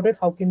passionate about it,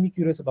 how can you be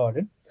curious about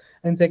it?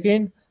 And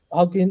second,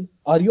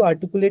 are you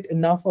articulate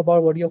enough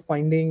about what you're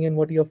finding and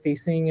what you're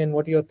facing and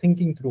what you're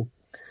thinking through,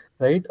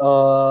 right?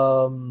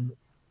 And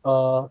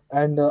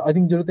I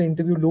think during the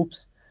interview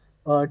loops,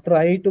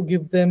 try to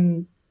give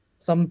them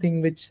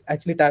something which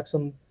actually taps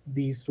on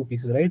these two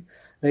pieces, right?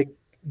 Like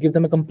give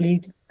them a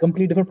complete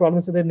different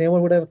problems that they never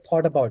would have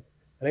thought about,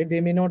 right?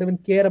 They may not even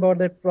care about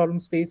that problem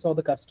space or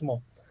the customer,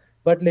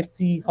 but let's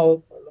see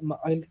how.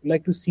 I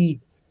like to see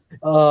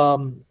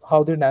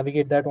how they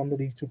navigate that on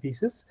these two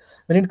pieces.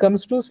 When it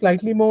comes to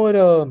slightly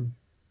more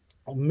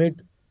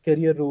mid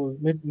career roles,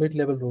 mid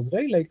level roles,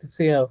 right? Like let's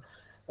say a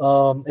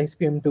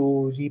SPM2,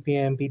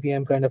 GPM,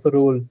 PPM kind of a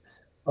role.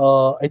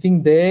 I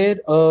think there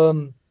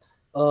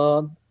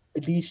uh,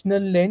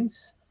 additional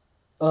lens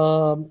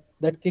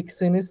that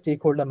kicks in is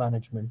stakeholder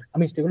management. I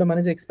mean, stakeholder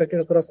management is expected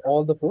across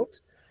all the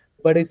folks,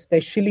 but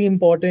especially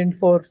important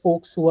for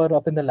folks who are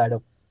up in the ladder.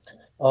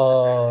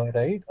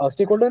 Right?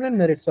 Stakeholder and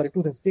narrative. Sorry,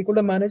 two things: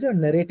 stakeholder manager and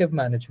narrative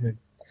management.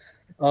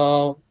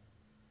 Uh,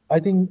 I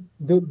think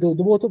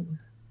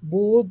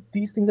both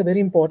these things are very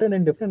important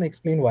and different. I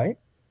explain why.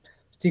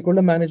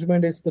 Stakeholder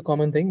management is the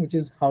common thing, which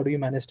is how do you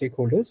manage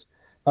stakeholders?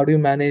 How do you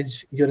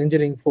manage your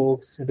engineering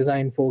folks,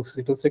 design folks,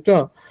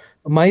 etc.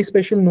 My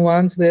special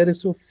nuance there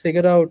is to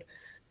figure out,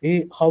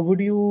 hey, how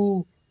would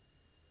you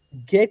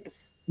get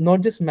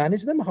not just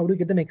manage them, how do you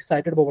get them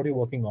excited about what you're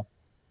working on,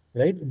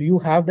 right? Do you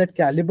have that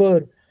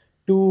caliber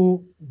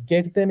to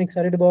get them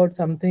excited about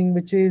something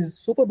which is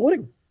super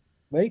boring,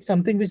 right?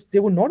 Something which they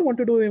would not want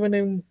to do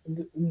even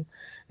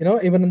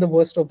even in the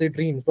worst of their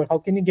dreams. But how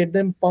can you get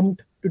them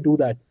pumped to do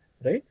that,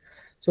 right?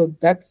 So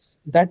that's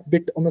that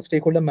bit on the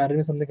stakeholder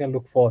management, something I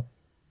look for.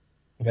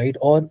 right?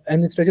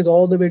 And it stretches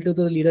all the way to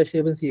the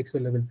leadership and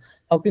CXO level.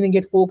 How can you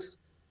get folks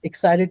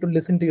excited to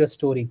listen to your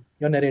story,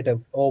 your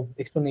narrative, or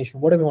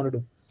explanation, whatever you want to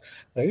do,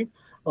 right?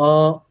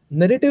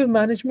 Narrative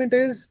management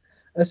is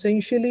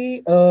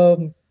essentially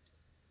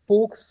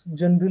folks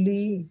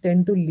generally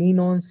tend to lean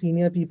on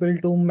senior people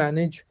to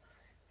manage,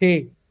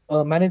 hey,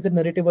 manage the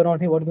narrative around,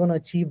 hey, what are we going to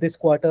achieve this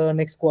quarter,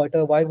 next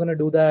quarter, why are we going to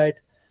do that,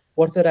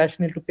 what's the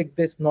rationale to pick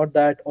this, not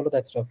that, all of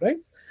that stuff, right?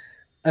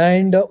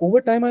 And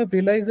over time, I've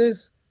realized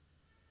is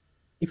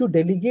if you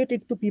delegate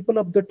it to people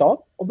up the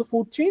top of the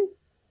food chain,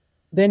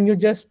 then you're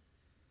just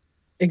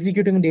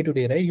executing day to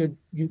day, right?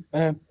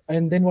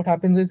 And then what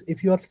happens is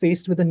if you are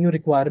faced with a new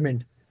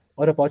requirement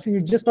or opportunity,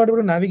 you're just not able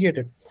to navigate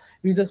it.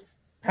 You just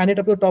hand it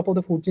up to the top of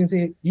the food chain,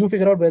 say you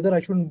figure out whether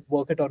I should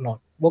work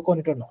on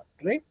it or not,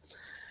 right?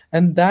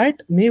 And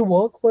that may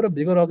work for a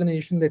bigger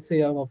organization, let's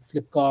say a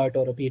Flipkart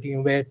or a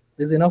Paytm, where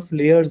there's enough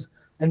layers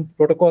and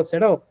protocols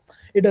set up.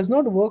 It does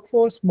not work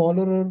for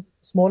smaller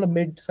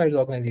mid-sized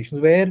organizations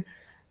where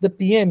the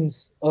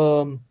PMs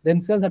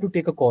themselves have to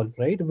take a call,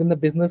 right? When the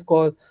business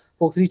call,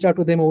 folks reach out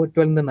to them over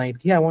 12 in the night,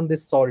 yeah, I want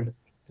this solved,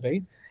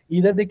 right?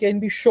 Either they can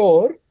be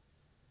sure,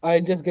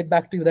 I'll just get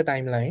back to you the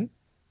timeline.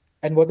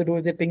 And what they do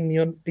is they ping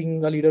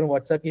a leader on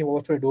WhatsApp, "Hey,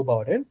 what should I do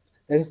about it?"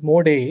 There is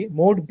mode A.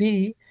 Mode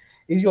B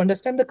is you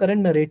understand the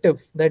current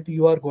narrative that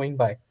you are going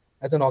by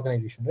as an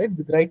organization, right?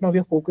 Right now we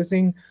are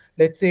focusing,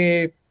 let's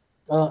say,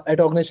 at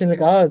organization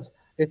like ours,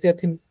 let's say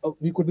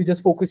we could be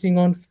just focusing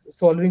on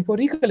solving for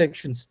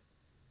recollections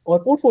or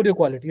portfolio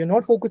quality. You're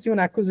not focusing on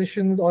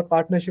acquisitions or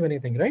partnership or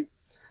anything, right?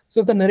 So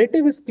if the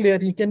narrative is clear,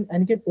 you can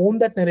own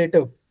that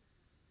narrative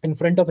in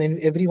front of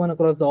everyone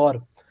across the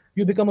org,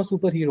 you become a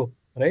superhero,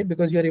 right?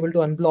 Because you're able to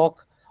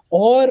unblock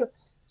or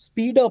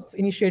speed up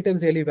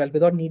initiatives really well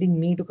without needing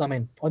me to come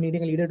in or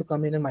needing a leader to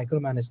come in and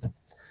micromanage them,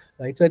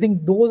 right? So I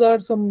think those are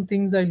some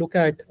things I look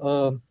at,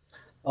 across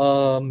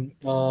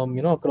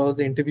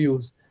the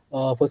interviews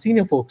for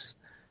senior folks.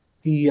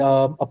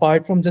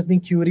 Apart from just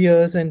being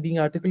curious and being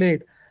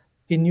articulate,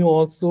 can you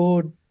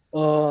also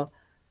uh,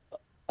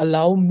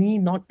 allow me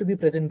not to be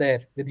present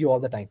there with you all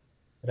the time,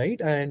 right?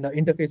 And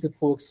interface with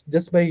folks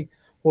just by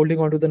holding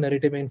on to the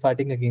narrative and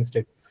fighting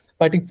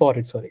for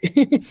it. Sorry.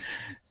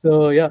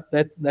 So yeah,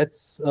 that's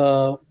those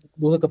are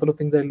a couple of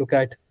things I look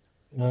at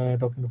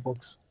talking to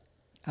folks.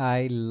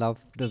 I love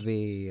the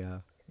way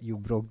you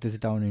broke this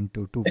down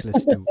into 2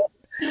 plus 2.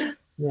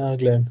 Yeah,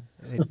 Glenn.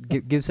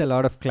 It gives a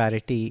lot of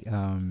clarity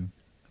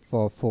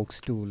for folks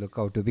to look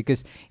out to,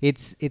 because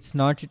it's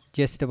not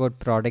just about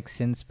product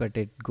sense, but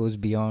it goes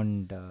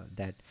beyond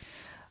that.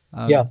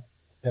 Yeah, Um,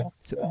 yeah.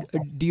 so,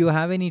 do you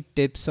have any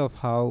tips of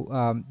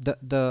how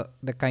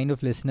the kind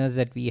of listeners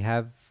that we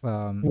have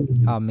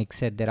Mhm. are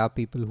mixed? There are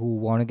people who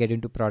want to get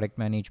into product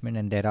management,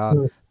 and there are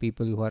Mm.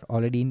 people who are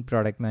already in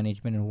product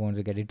management and who want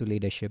to get into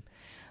leadership.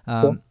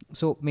 Sure.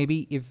 So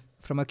maybe, if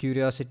from a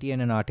curiosity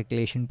and an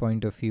articulation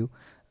point of view,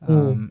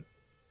 Mm.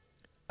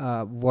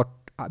 um, what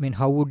I mean,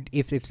 how would,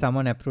 if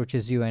someone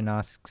approaches you and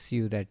asks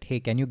you that, hey,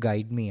 can you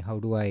guide me? How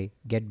do I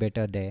get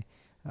better there?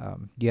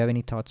 Do you have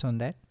any thoughts on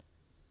that?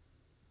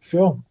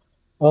 Sure.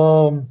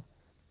 Um,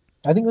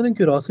 I think on the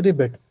curiosity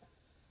bit,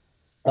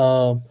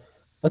 Um,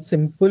 a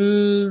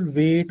simple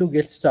way to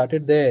get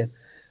started there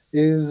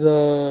is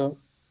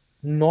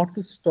not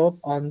to stop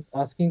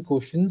asking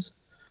questions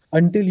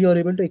until you're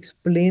able to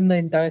explain the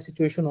entire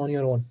situation on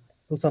your own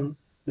to some,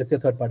 let's say,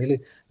 third party.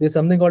 There's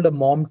something called a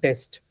mom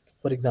test,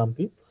 for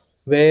example,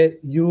 where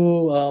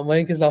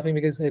Mike is laughing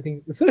because I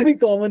think it's very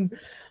common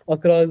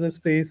across the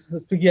space.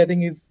 Spiggy, I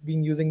think, is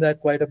been using that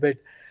quite a bit.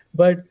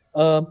 But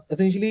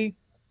essentially,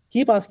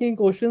 keep asking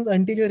questions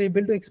until you're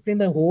able to explain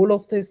the whole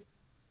of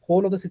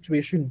the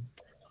situation,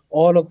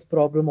 all of the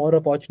problem or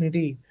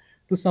opportunity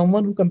to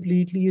someone who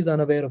completely is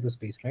unaware of the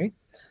space, right?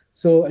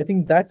 So I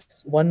think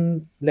that's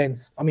one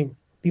lens. I mean,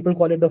 people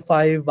call it the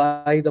five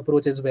whys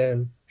approach as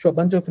well. Sure, a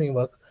bunch of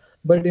frameworks,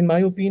 but in my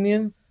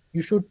opinion,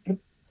 you should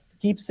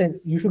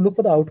you should look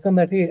for the outcome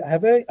that, hey,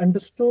 have I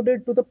understood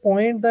it to the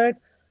point that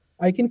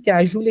I can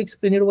casually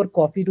explain it over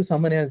coffee to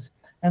someone else,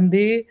 and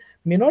they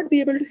may not be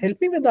able to help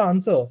me with the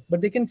answer,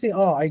 but they can say,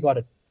 "Oh, I got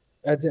it,"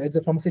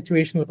 from a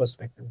situational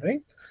perspective,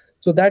 right?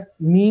 So that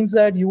means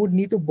that you would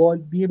need to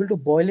be able to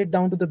boil it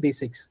down to the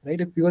basics, right?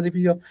 Because if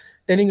you're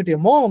telling it to your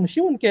mom,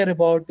 she won't care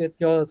about that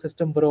your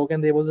system broke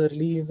and there was a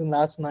release in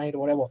last night or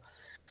whatever.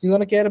 She's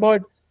gonna care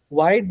about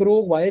why it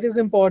broke, why it is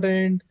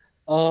important,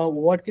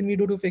 what can we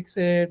do to fix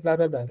it, blah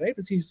blah blah, right?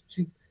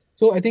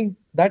 So I think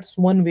that's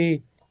one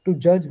way to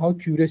judge how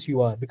curious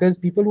you are, because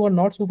people who are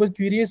not super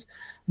curious,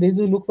 they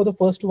just look for the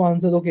first two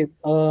answers. Okay,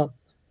 I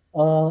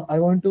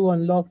want to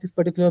unlock this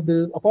particular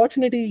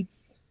opportunity.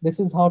 This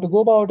is how to go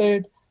about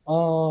it,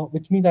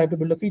 which means I have to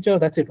build a feature.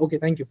 That's it. Okay,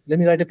 thank you. Let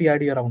me write a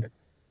PID around it,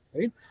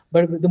 right?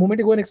 But the moment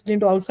you go and explain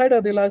to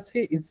outsider, they'll ask,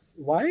 "Hey, it's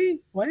why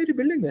are you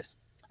building this?"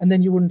 And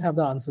then you wouldn't have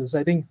the answers. So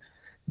I think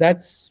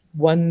that's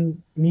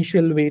one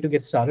initial way to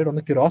get started on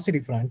the curiosity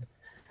front.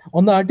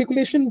 On the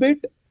articulation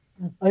bit,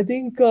 I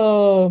think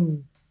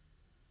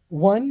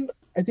one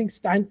I think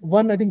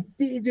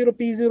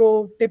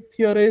P0 tip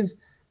here is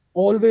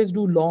always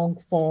do long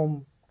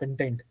form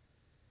content.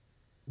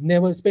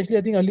 Never, especially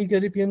I think early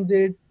career PMs,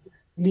 they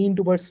lean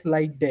towards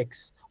slide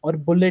decks or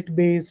bullet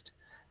based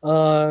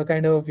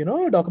kind of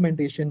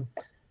documentation.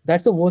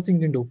 That's the worst thing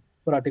you can do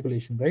for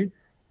articulation, right?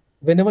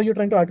 Whenever you're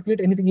trying to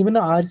articulate anything, even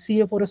a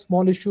RCA for a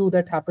small issue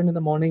that happened in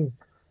the morning,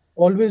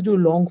 always do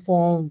long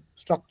form,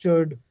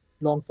 structured,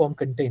 long form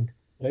content,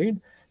 right?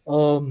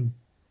 Um,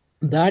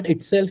 that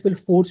itself will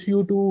force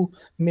you to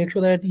make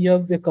sure that you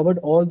have covered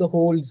all the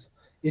holes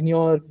in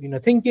your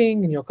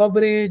thinking, in your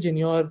coverage, in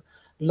your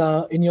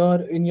in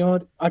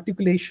your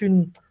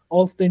articulation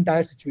of the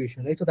entire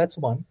situation, right? So that's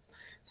one.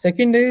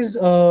 Second is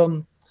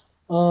um,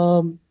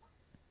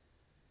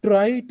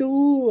 try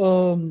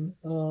to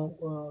sorry,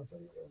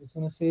 I was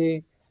going to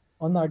say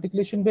on the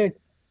articulation bit,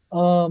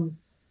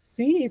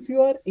 see if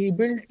you are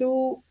able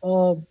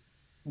to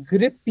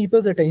grip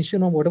people's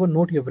attention on whatever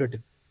note you have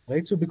written,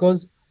 right? So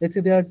because let's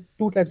say there are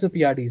two types of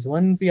PRDs.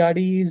 One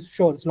PRD is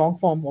sure it's long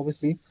form,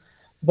 obviously,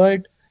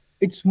 but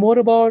it's more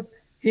about,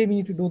 hey, we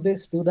need to do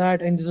this, do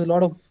that, and there's a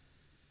lot of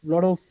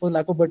for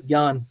lack of but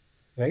gyan,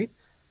 right?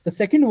 The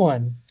second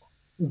one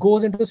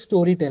goes into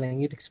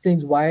storytelling. It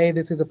explains why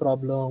this is a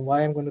problem,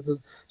 why I'm going to do.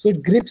 So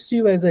it grips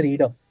you as a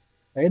reader,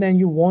 right? And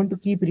you want to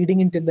keep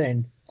reading until the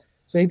end.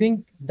 So I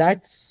think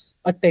that's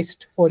a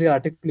test for your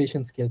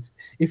articulation skills.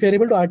 If you're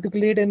able to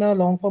articulate in a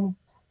long form,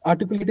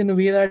 articulate in a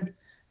way that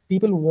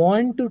people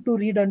want to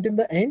read until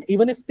the end,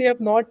 even if they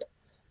have not,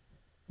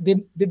 they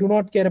do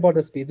not care about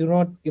the space, they do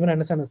not even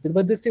understand the space,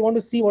 but they still want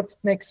to see what's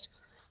next.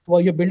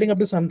 Well, you're building up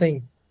to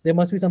something. There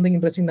must be something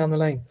interesting down the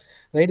line,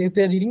 right? If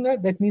they're reading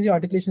that, that means your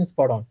articulation is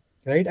spot on,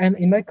 right? And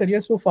in my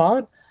career so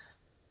far,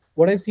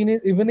 what I've seen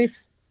is even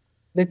if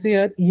let's say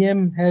an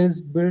EM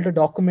has built a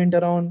document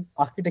around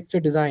architecture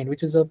design,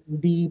 which is a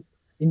deep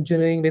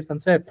engineering based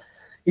concept,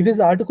 if it's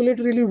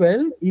articulated really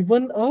well,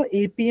 even a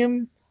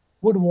APM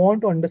would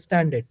want to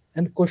understand it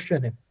and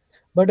question him.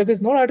 But if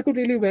it's not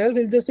articulated really well,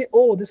 they'll just say,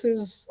 "Oh, this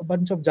is a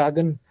bunch of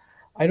jargon.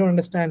 I don't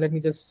understand. Let me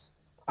just."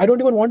 I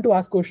don't even want to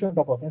ask question on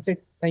top of it and say,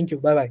 "Thank you,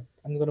 bye bye.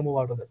 I'm going to move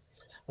out of this."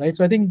 Right.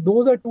 So I think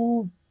those are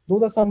two.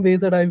 Those are some ways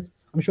that I'm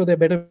sure there are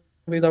better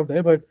ways out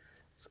there, but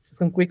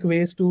some quick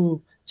ways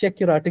to check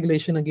your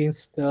articulation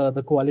against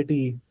the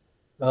quality,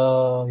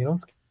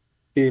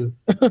 scale.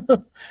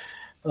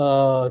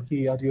 Are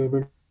you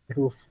able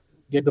to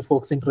get the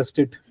folks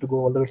interested to go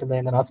all the way to the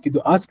end and ask you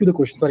the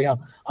question? Sorry,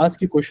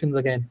 ask you questions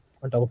again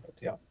on top of it.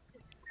 Yeah.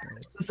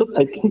 So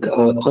I think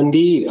on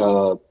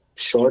the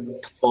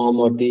short form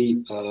or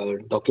the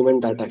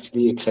document that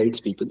actually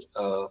excites people,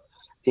 I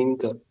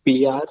think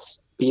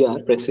PR,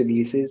 press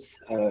releases,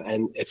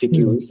 and Hmm.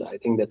 FAQs. I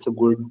think that's a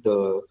good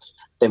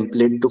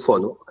template to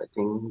follow. I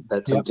think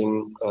that's Yeah.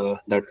 something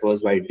that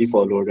was widely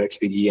followed at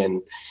Swiggy,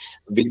 and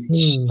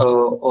which Hmm.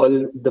 all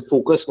the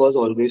focus was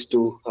always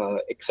to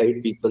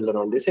excite people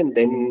around this, and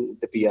then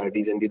the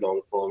PRDs and the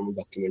long form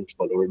documents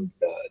followed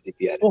the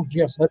PR Oh,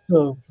 yeah.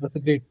 FAQs.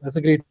 That's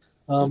a great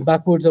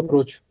backwards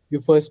approach.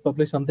 You first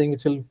publish something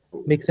which will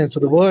make sense to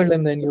the world,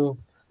 and then you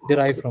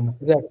derive from it.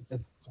 Exactly.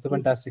 That's a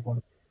fantastic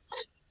one.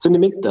 So,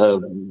 Nimit,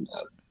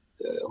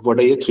 what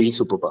are your three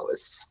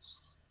superpowers?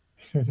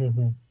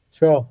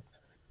 Sure.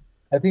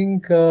 I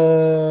think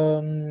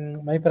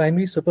my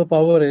primary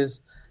superpower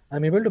is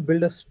I'm able to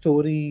build a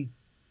story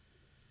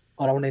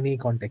around any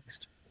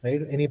context,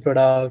 right? Any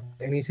product,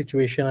 any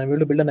situation. I'm able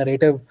to build a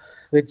narrative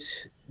which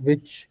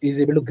which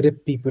is able to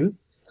grip people,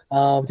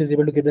 which is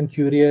able to get them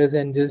curious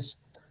and just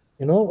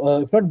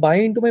if not buy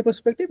into my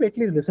perspective, at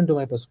least listen to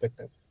my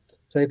perspective.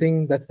 So I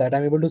think that's that.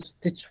 I'm able to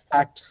stitch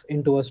facts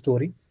into a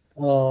story.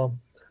 So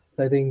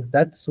I think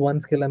that's one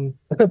skill I'm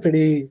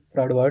pretty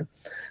proud about.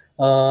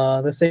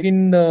 The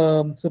second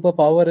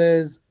superpower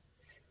is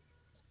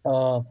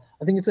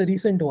I think it's a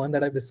recent one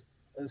that I've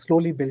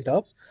slowly built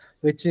up,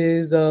 which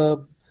is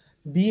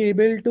be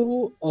able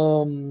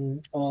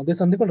to. There's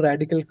something called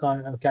radical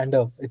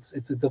candor.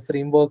 It's a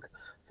framework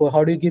for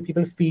how do you give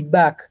people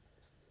feedback,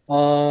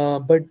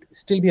 but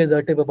still be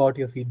assertive about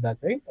your feedback,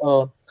 right?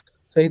 So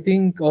I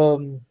think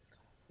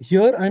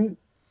here I'm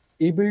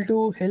able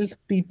to help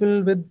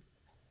people with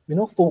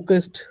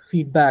focused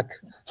feedback,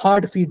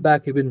 hard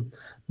feedback even,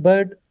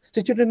 but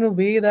stitch it in a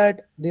way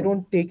that they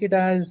don't take it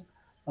as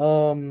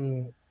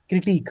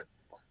critique.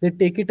 They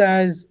take it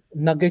as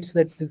nuggets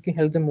that can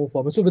help them move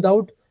forward. So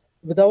without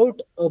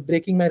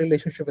breaking my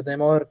relationship with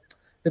them, or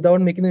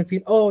without making them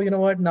feel, oh, you know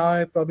what, now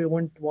I probably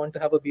won't want to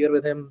have a beer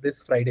with him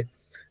this Friday,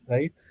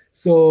 right?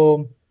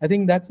 So I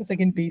think that's the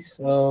second piece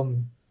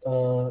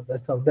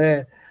that's out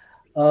there.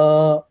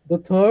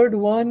 The third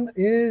one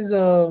is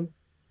uh,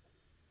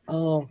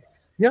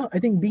 yeah, I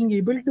think being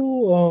able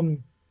to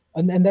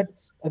and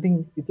that's I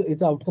think it's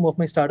an outcome of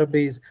my startup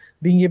days,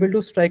 being able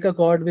to strike a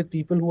chord with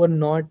people who are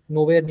not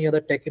nowhere near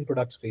the tech and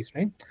product space,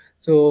 right?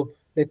 So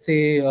let's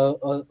say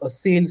a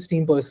sales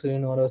team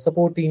person or a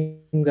support team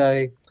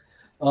guy,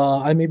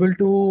 I'm able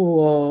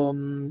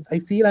to I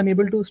feel I'm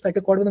able to strike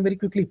a chord with them very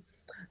quickly.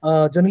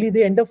 Generally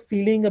they end up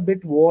feeling a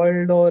bit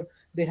walled, or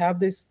they have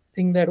this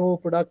thing that, oh,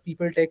 product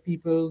people, tech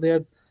people,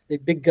 they're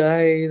like big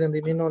guys and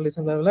they may not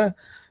listen, blah blah blah.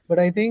 But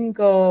I think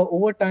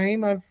over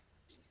time I've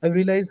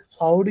realized,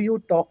 how do you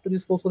talk to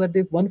these folks so that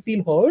they one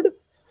feel heard,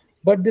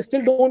 but they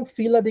still don't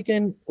feel that they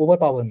can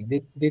overpower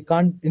me. They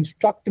can't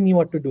instruct me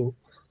what to do,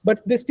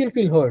 but they still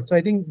feel heard. So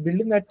I think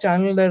building that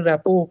channel, that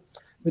rapport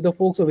with the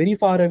folks who are very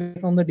far away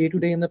from the day to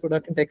day in the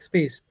product and tech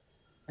space,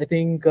 I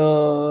think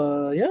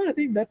I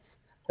think that's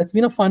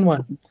been a fun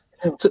one.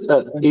 So,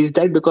 is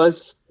that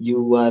because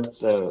you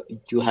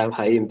have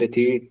high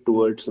empathy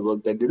towards the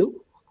work that you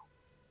do?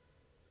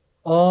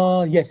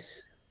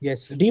 Yes,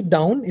 yes. Deep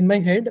down in my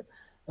head,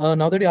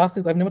 now that you asked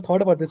this, I've never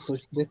thought about this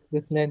question,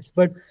 this lens.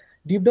 But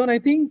deep down, I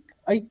think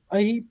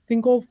I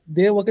think of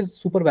their work as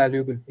super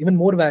valuable, even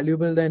more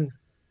valuable than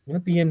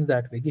PMs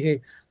that way.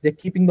 Hey, they're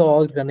keeping the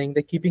org running,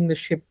 they're keeping the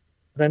ship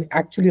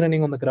actually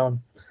running on the ground.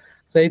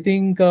 So I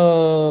think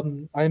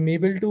I'm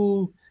able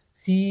to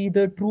see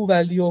the true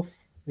value of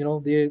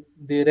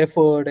their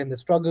effort and the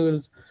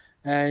struggles,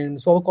 and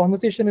so our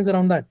conversation is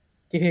around that.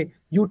 Okay, hey,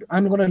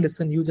 I'm gonna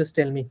listen. You just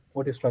tell me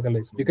what your struggle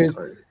is, because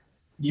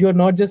you're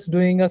not just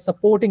doing a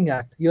supporting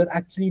act. You're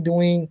actually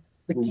doing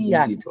the key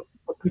act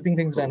for keeping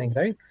things running,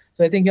 right?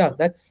 So I think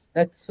that's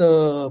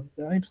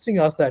interesting.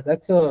 You asked that.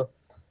 That's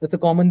a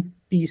common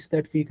piece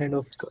that we kind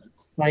of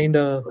find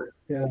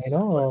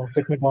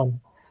fitment on.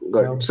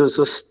 Got Yeah. it.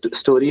 So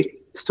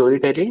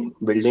storytelling,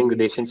 building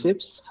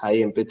relationships, high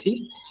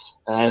empathy,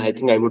 and I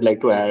think I would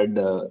like to add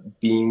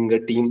being a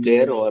team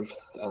player, or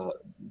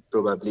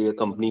probably a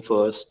company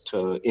first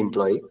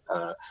employee.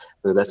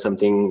 So that's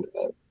something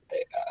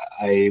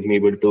I'm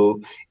able to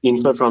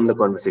infer from the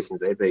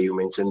conversations, right? Where you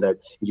mentioned that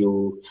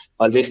you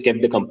always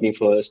kept the company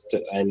first,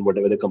 and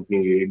whatever the company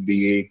needed, be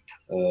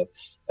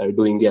it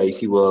doing the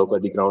IC work or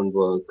the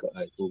groundwork,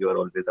 I think you are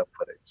always up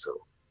for it. So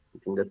I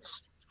think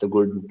that's the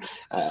good.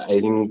 I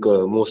think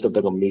most of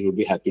the companies would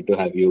be happy to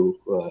have you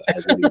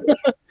as a leader.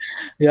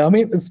 Yeah, I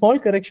mean, a small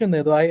correction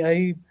there though.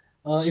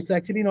 It's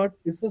actually not.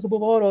 It's a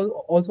superpower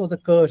also as a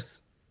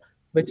curse,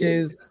 which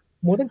is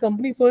more than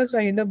company first.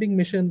 I end up being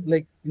mission,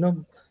 like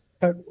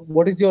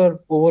what is your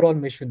overall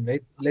mission,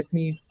 right? Let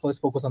me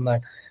first focus on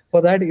that.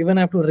 For that, even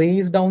I have to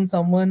raise down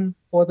someone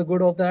for the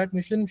good of that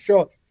mission.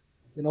 Sure,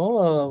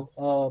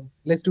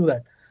 let's do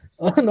that.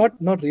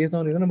 Not raise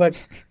down, but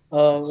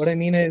what I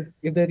mean is,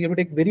 if you have to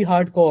take very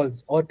hard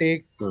calls or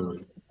take Hmm.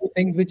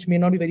 things which may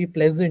not be very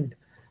pleasant,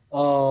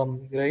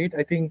 right?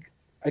 I think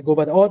I go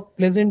by the, or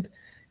pleasant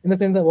in the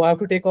sense that, oh, I have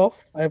to take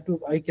off. I have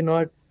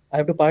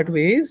to part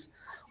ways,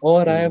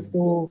 or I have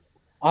to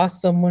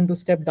ask someone to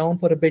step down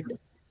for a bit.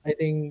 I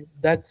think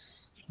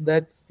that's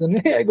the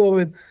way I go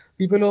with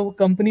people who are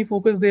company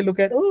focused. They look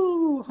at,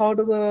 oh, how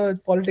do the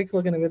politics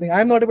work and everything.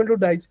 I'm not able to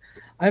dodge.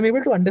 I'm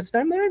able to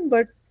understand that,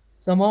 but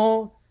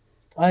somehow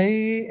I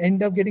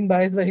end up getting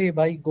biased by, hey,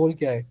 by goal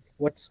kya hai?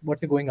 What's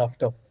you going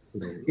after?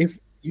 If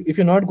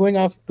you're not going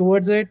off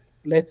towards it,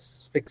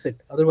 let's fix it.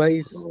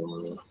 Otherwise,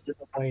 Hmm. there's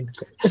no point.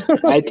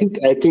 I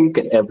think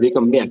every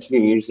company actually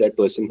needs that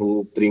person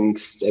who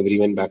brings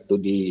everyone back to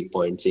the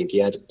point, saying,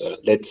 "Yeah,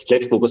 let's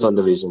focus on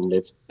the vision.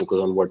 Let's focus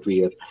on what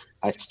we are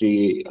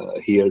actually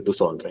here to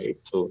solve." Right.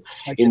 So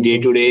I in guess day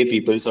so. to day,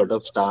 people sort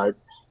of start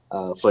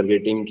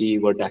forgetting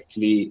what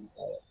actually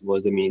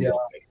was the main Yeah, job.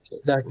 Right. So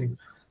exactly.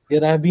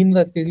 Yeah, I've been in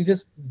that space. You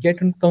just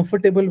get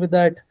comfortable with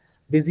that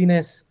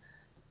busyness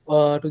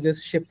to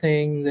just ship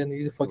things, and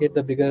you forget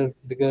the bigger.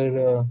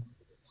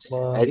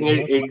 I think You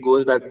know, it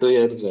goes back to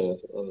your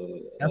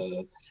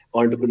yeah.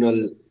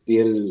 entrepreneurial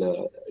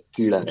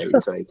kida,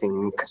 right? So I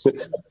think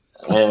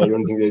I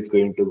don't think it's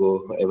going to go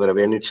ever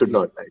away, and it should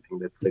not. I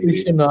think that's a We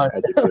great should not.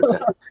 attitude to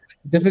have.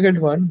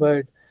 Difficult one,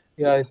 but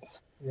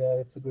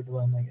it's a good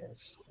one, I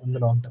guess, in the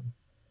long term.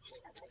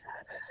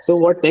 So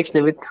what next,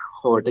 David?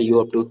 What are you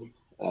up to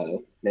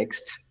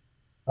next?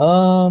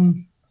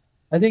 Um,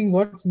 I think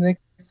what's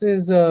next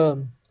is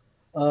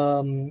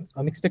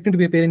I'm expecting to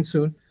be a parent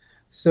soon,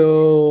 so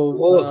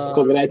Oh, Oh,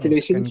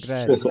 congratulations!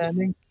 congrats.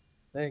 planning.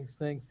 Thanks.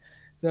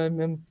 So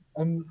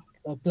I'm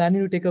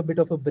planning to take a bit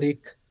of a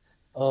break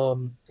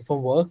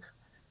from work,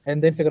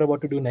 and then figure out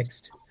what to do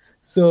next.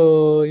 So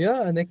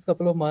yeah, next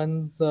couple of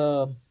months,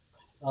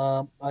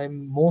 I'm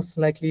most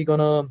likely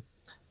gonna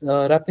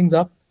wrap things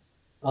up,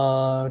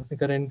 the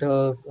current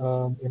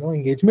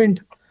engagement,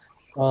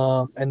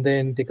 and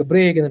then take a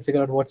break, and then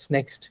figure out what's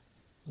next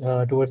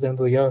towards the end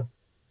of the year.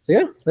 So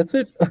yeah, that's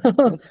it.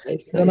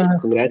 Nice, nice. Gonna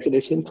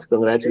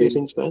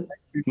Congratulations, man.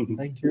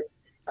 thank you.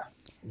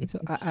 So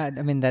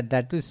I mean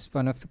that was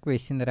one of the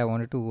questions that I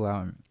wanted to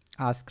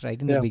ask right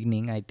in the Yeah.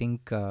 beginning. I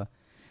think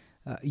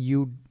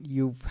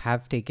you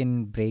have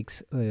taken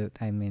breaks.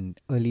 I mean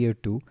earlier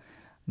too.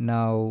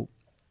 Now,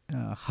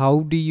 how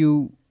do you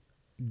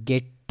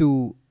get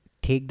to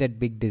take that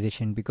big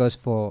decision? Because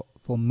for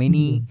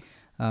many,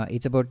 Mhm.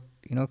 it's about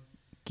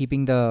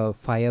keeping the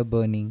fire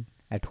burning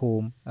at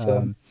home,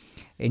 Sure.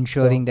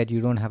 ensuring Sure. that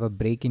you don't have a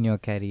break in your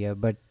career.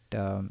 But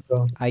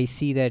Sure. I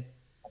see that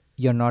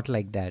you're not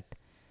like that.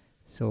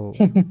 So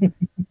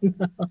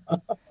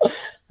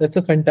That's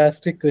a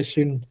fantastic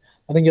question.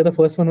 I think you're the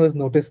first one who has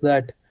noticed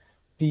that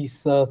piece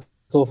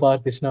so far,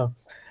 Krishna.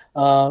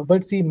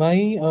 But see,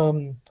 my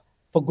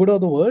for good or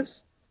the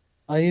worse,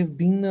 I've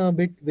been a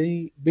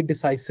bit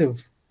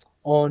decisive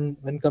on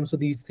when it comes to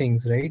these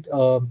things, right?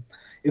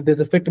 If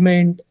there's a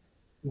fitment,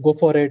 go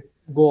for it,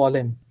 go all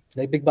in.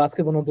 Like Big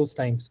Basket, one of those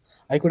times.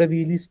 I could have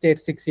easily stayed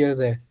 6 years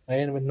there, right,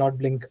 and would not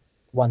blink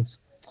once.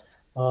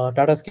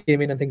 Tata's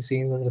came in and things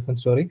changed. That's a different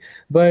story.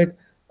 But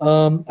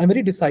I'm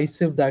very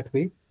decisive that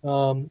way.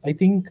 I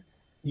think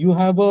you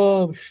have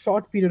a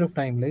short period of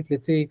time. Like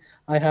let's say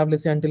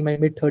until my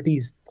mid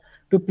 30s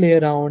to play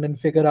around and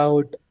figure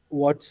out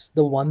what's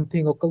the one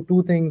thing or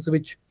two things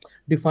which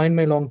define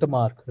my long-term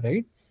arc,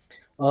 right?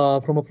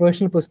 From a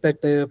professional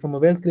perspective, from a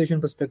wealth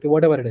creation perspective,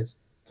 whatever it is.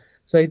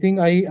 So I think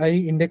I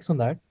index on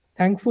that.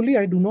 Thankfully,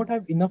 I do not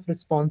have enough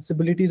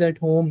responsibilities at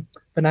home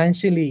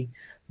financially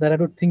that I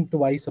would think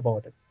twice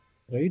about it,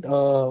 right?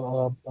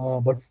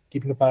 But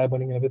keeping the fire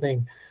burning and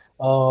everything.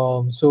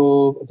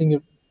 So I think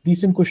a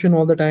decent cushion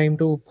all the time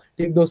to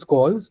take those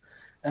calls,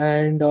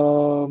 and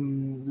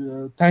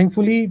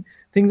thankfully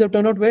things have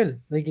turned out well.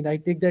 Like I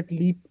take that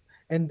leap,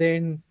 and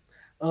then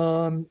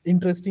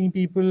interesting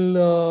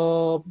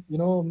people,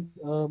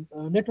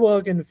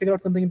 network and figure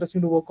out something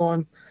interesting to work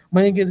on.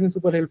 Mayank has been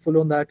super helpful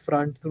on that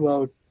front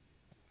throughout,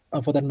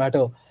 for that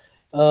matter.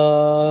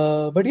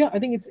 But yeah, I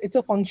think it's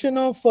a function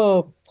of,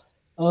 but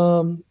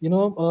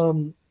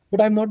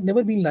I've not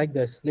never been like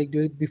this. Like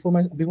before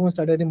my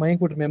study, I think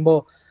Mayank would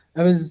remember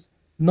I was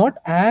not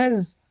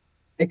as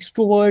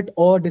extrovert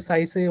or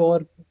decisive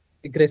or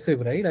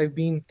aggressive, right? I've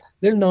been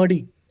a little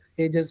nerdy.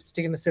 Hey, just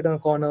taking a sit on a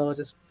corner,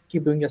 just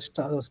keep doing your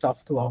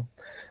stuff throughout,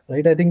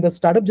 right? I think the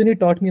startup journey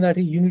taught me that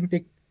hey, you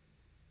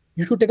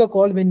should take a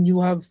call when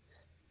you have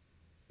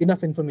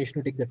enough information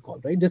to take that call,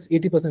 right? Just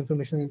 80%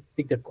 information and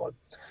take that call,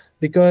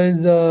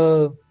 because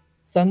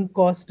sunk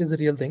cost is a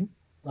real thing.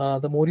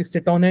 The more you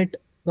sit on it,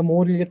 the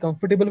more you get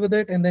comfortable with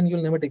it, and then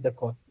you'll never take that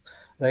call,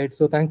 right?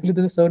 So thankfully,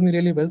 this has served me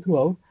really well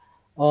throughout.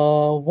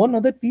 One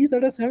other piece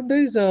that has helped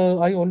is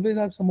I always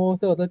have some of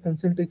the other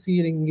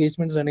consultancy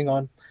engagements running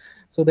on.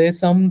 So there's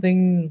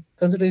something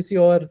consultancy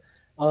or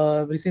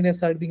recently I've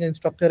started being an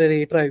instructor at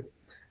A-Tribe.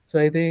 So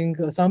I think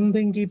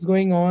something keeps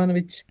going on,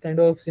 which kind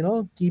of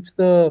keeps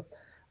the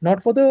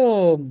not for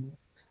the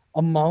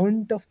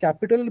amount of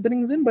capital it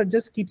brings in, but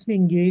just keeps me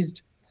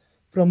engaged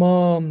from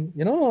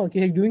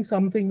okay, doing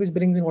something which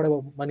brings in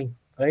whatever money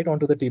right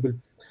onto the table.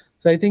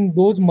 So I think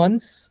those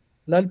months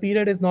lull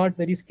period is not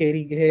very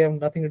scary. Hey, I have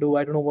nothing to do.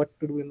 I don't know what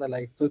to do in the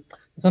life. So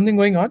something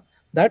going on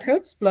that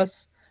helps.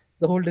 Plus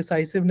the whole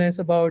decisiveness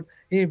about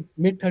hey,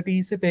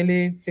 mid-30s se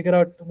pehle figure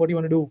out what you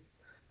want to do.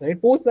 Right.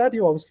 Post that,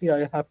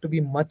 I have to be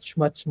much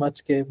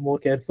more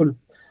careful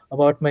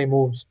about my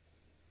moves.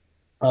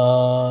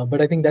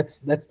 But I think that's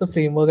the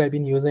framework I've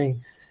been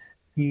using.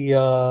 You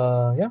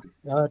have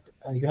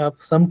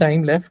some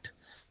time left.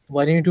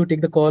 Why don't you take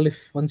the call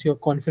once you're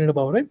confident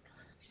about it,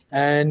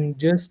 and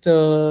just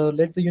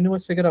let the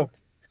universe figure out.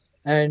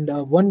 And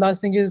one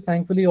last thing is,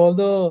 thankfully, all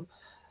the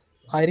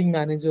hiring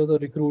managers or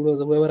recruiters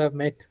or whoever I've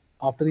met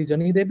after this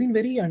journey, they've been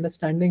very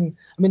understanding.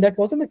 I mean, that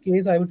wasn't the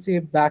case, I would say,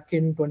 back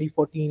in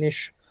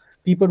 2014-ish.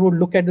 People would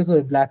look at this as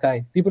a black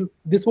eye.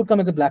 This would come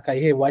as a black eye.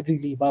 Hey, why did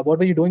you leave? What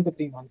were you doing for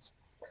 3 months?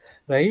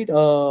 Right?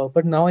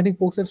 But now I think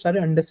folks have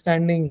started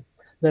understanding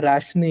the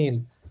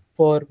rationale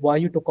for why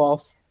you took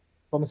off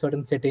from a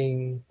certain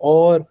setting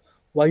or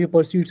why you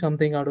pursued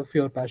something out of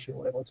your passion or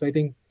whatever. So I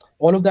think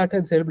all of that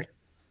has helped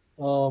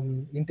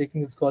in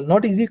taking this call.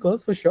 Not easy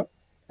calls for sure,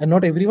 and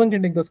not everyone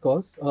can take those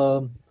calls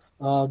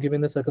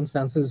given the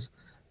circumstances.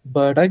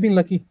 But I've been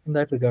lucky in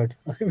that regard,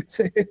 I would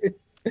say.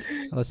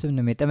 Awesome,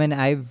 Nimit. I mean,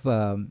 I've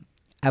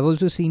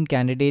also seen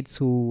candidates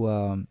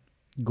who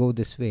go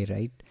this way,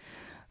 right?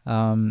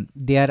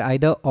 They are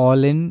either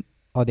all in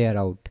or they are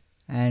out,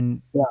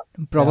 and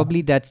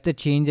probably that's the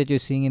change that you're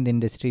seeing in the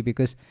industry.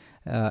 Because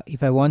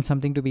if I want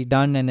something to be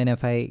done, and then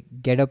if I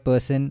get a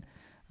person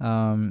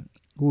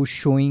who's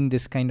showing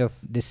this kind of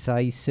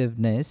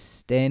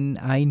decisiveness, then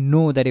I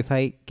know that if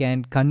I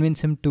can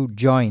convince him to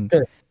join,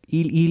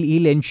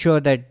 he'll ensure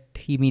that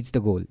he meets the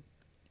goal,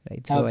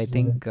 right? So absolutely. I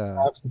think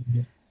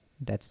absolutely.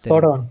 That's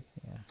spot on.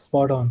 Yeah.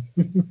 Spot on.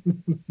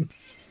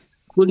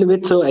 Cool,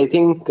 Nimit. So I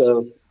think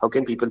how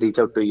can people reach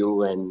out to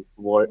you, and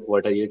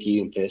what are your key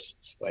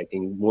interests? I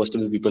think most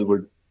of the people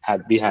would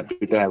be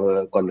happy to have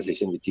a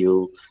conversation with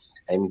you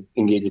and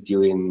engage with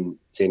you in,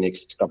 say,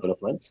 next couple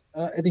of months.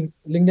 I think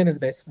LinkedIn is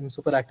best. I'm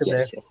super active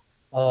there. Yeah.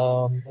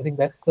 I think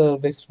that's the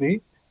best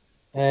way.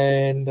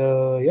 And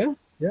I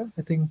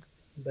think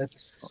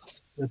that's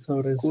how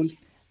it is. Cool.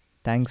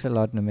 Thanks a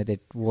lot, Nimit.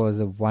 It was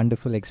a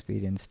wonderful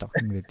experience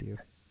talking with you.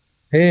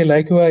 Hey,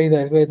 likewise.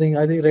 I think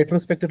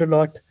retrospected a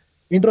lot.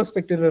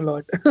 Introspected a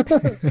lot.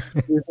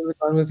 The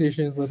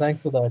conversation. So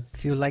thanks for that.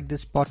 If you like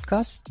this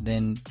podcast,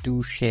 then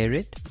do share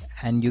it,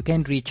 and you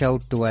can reach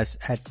out to us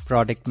at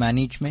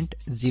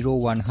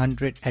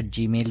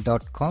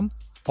productmanagement0100@gmail.com,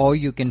 or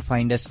you can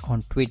find us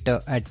on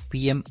Twitter at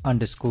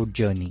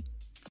PM_journey.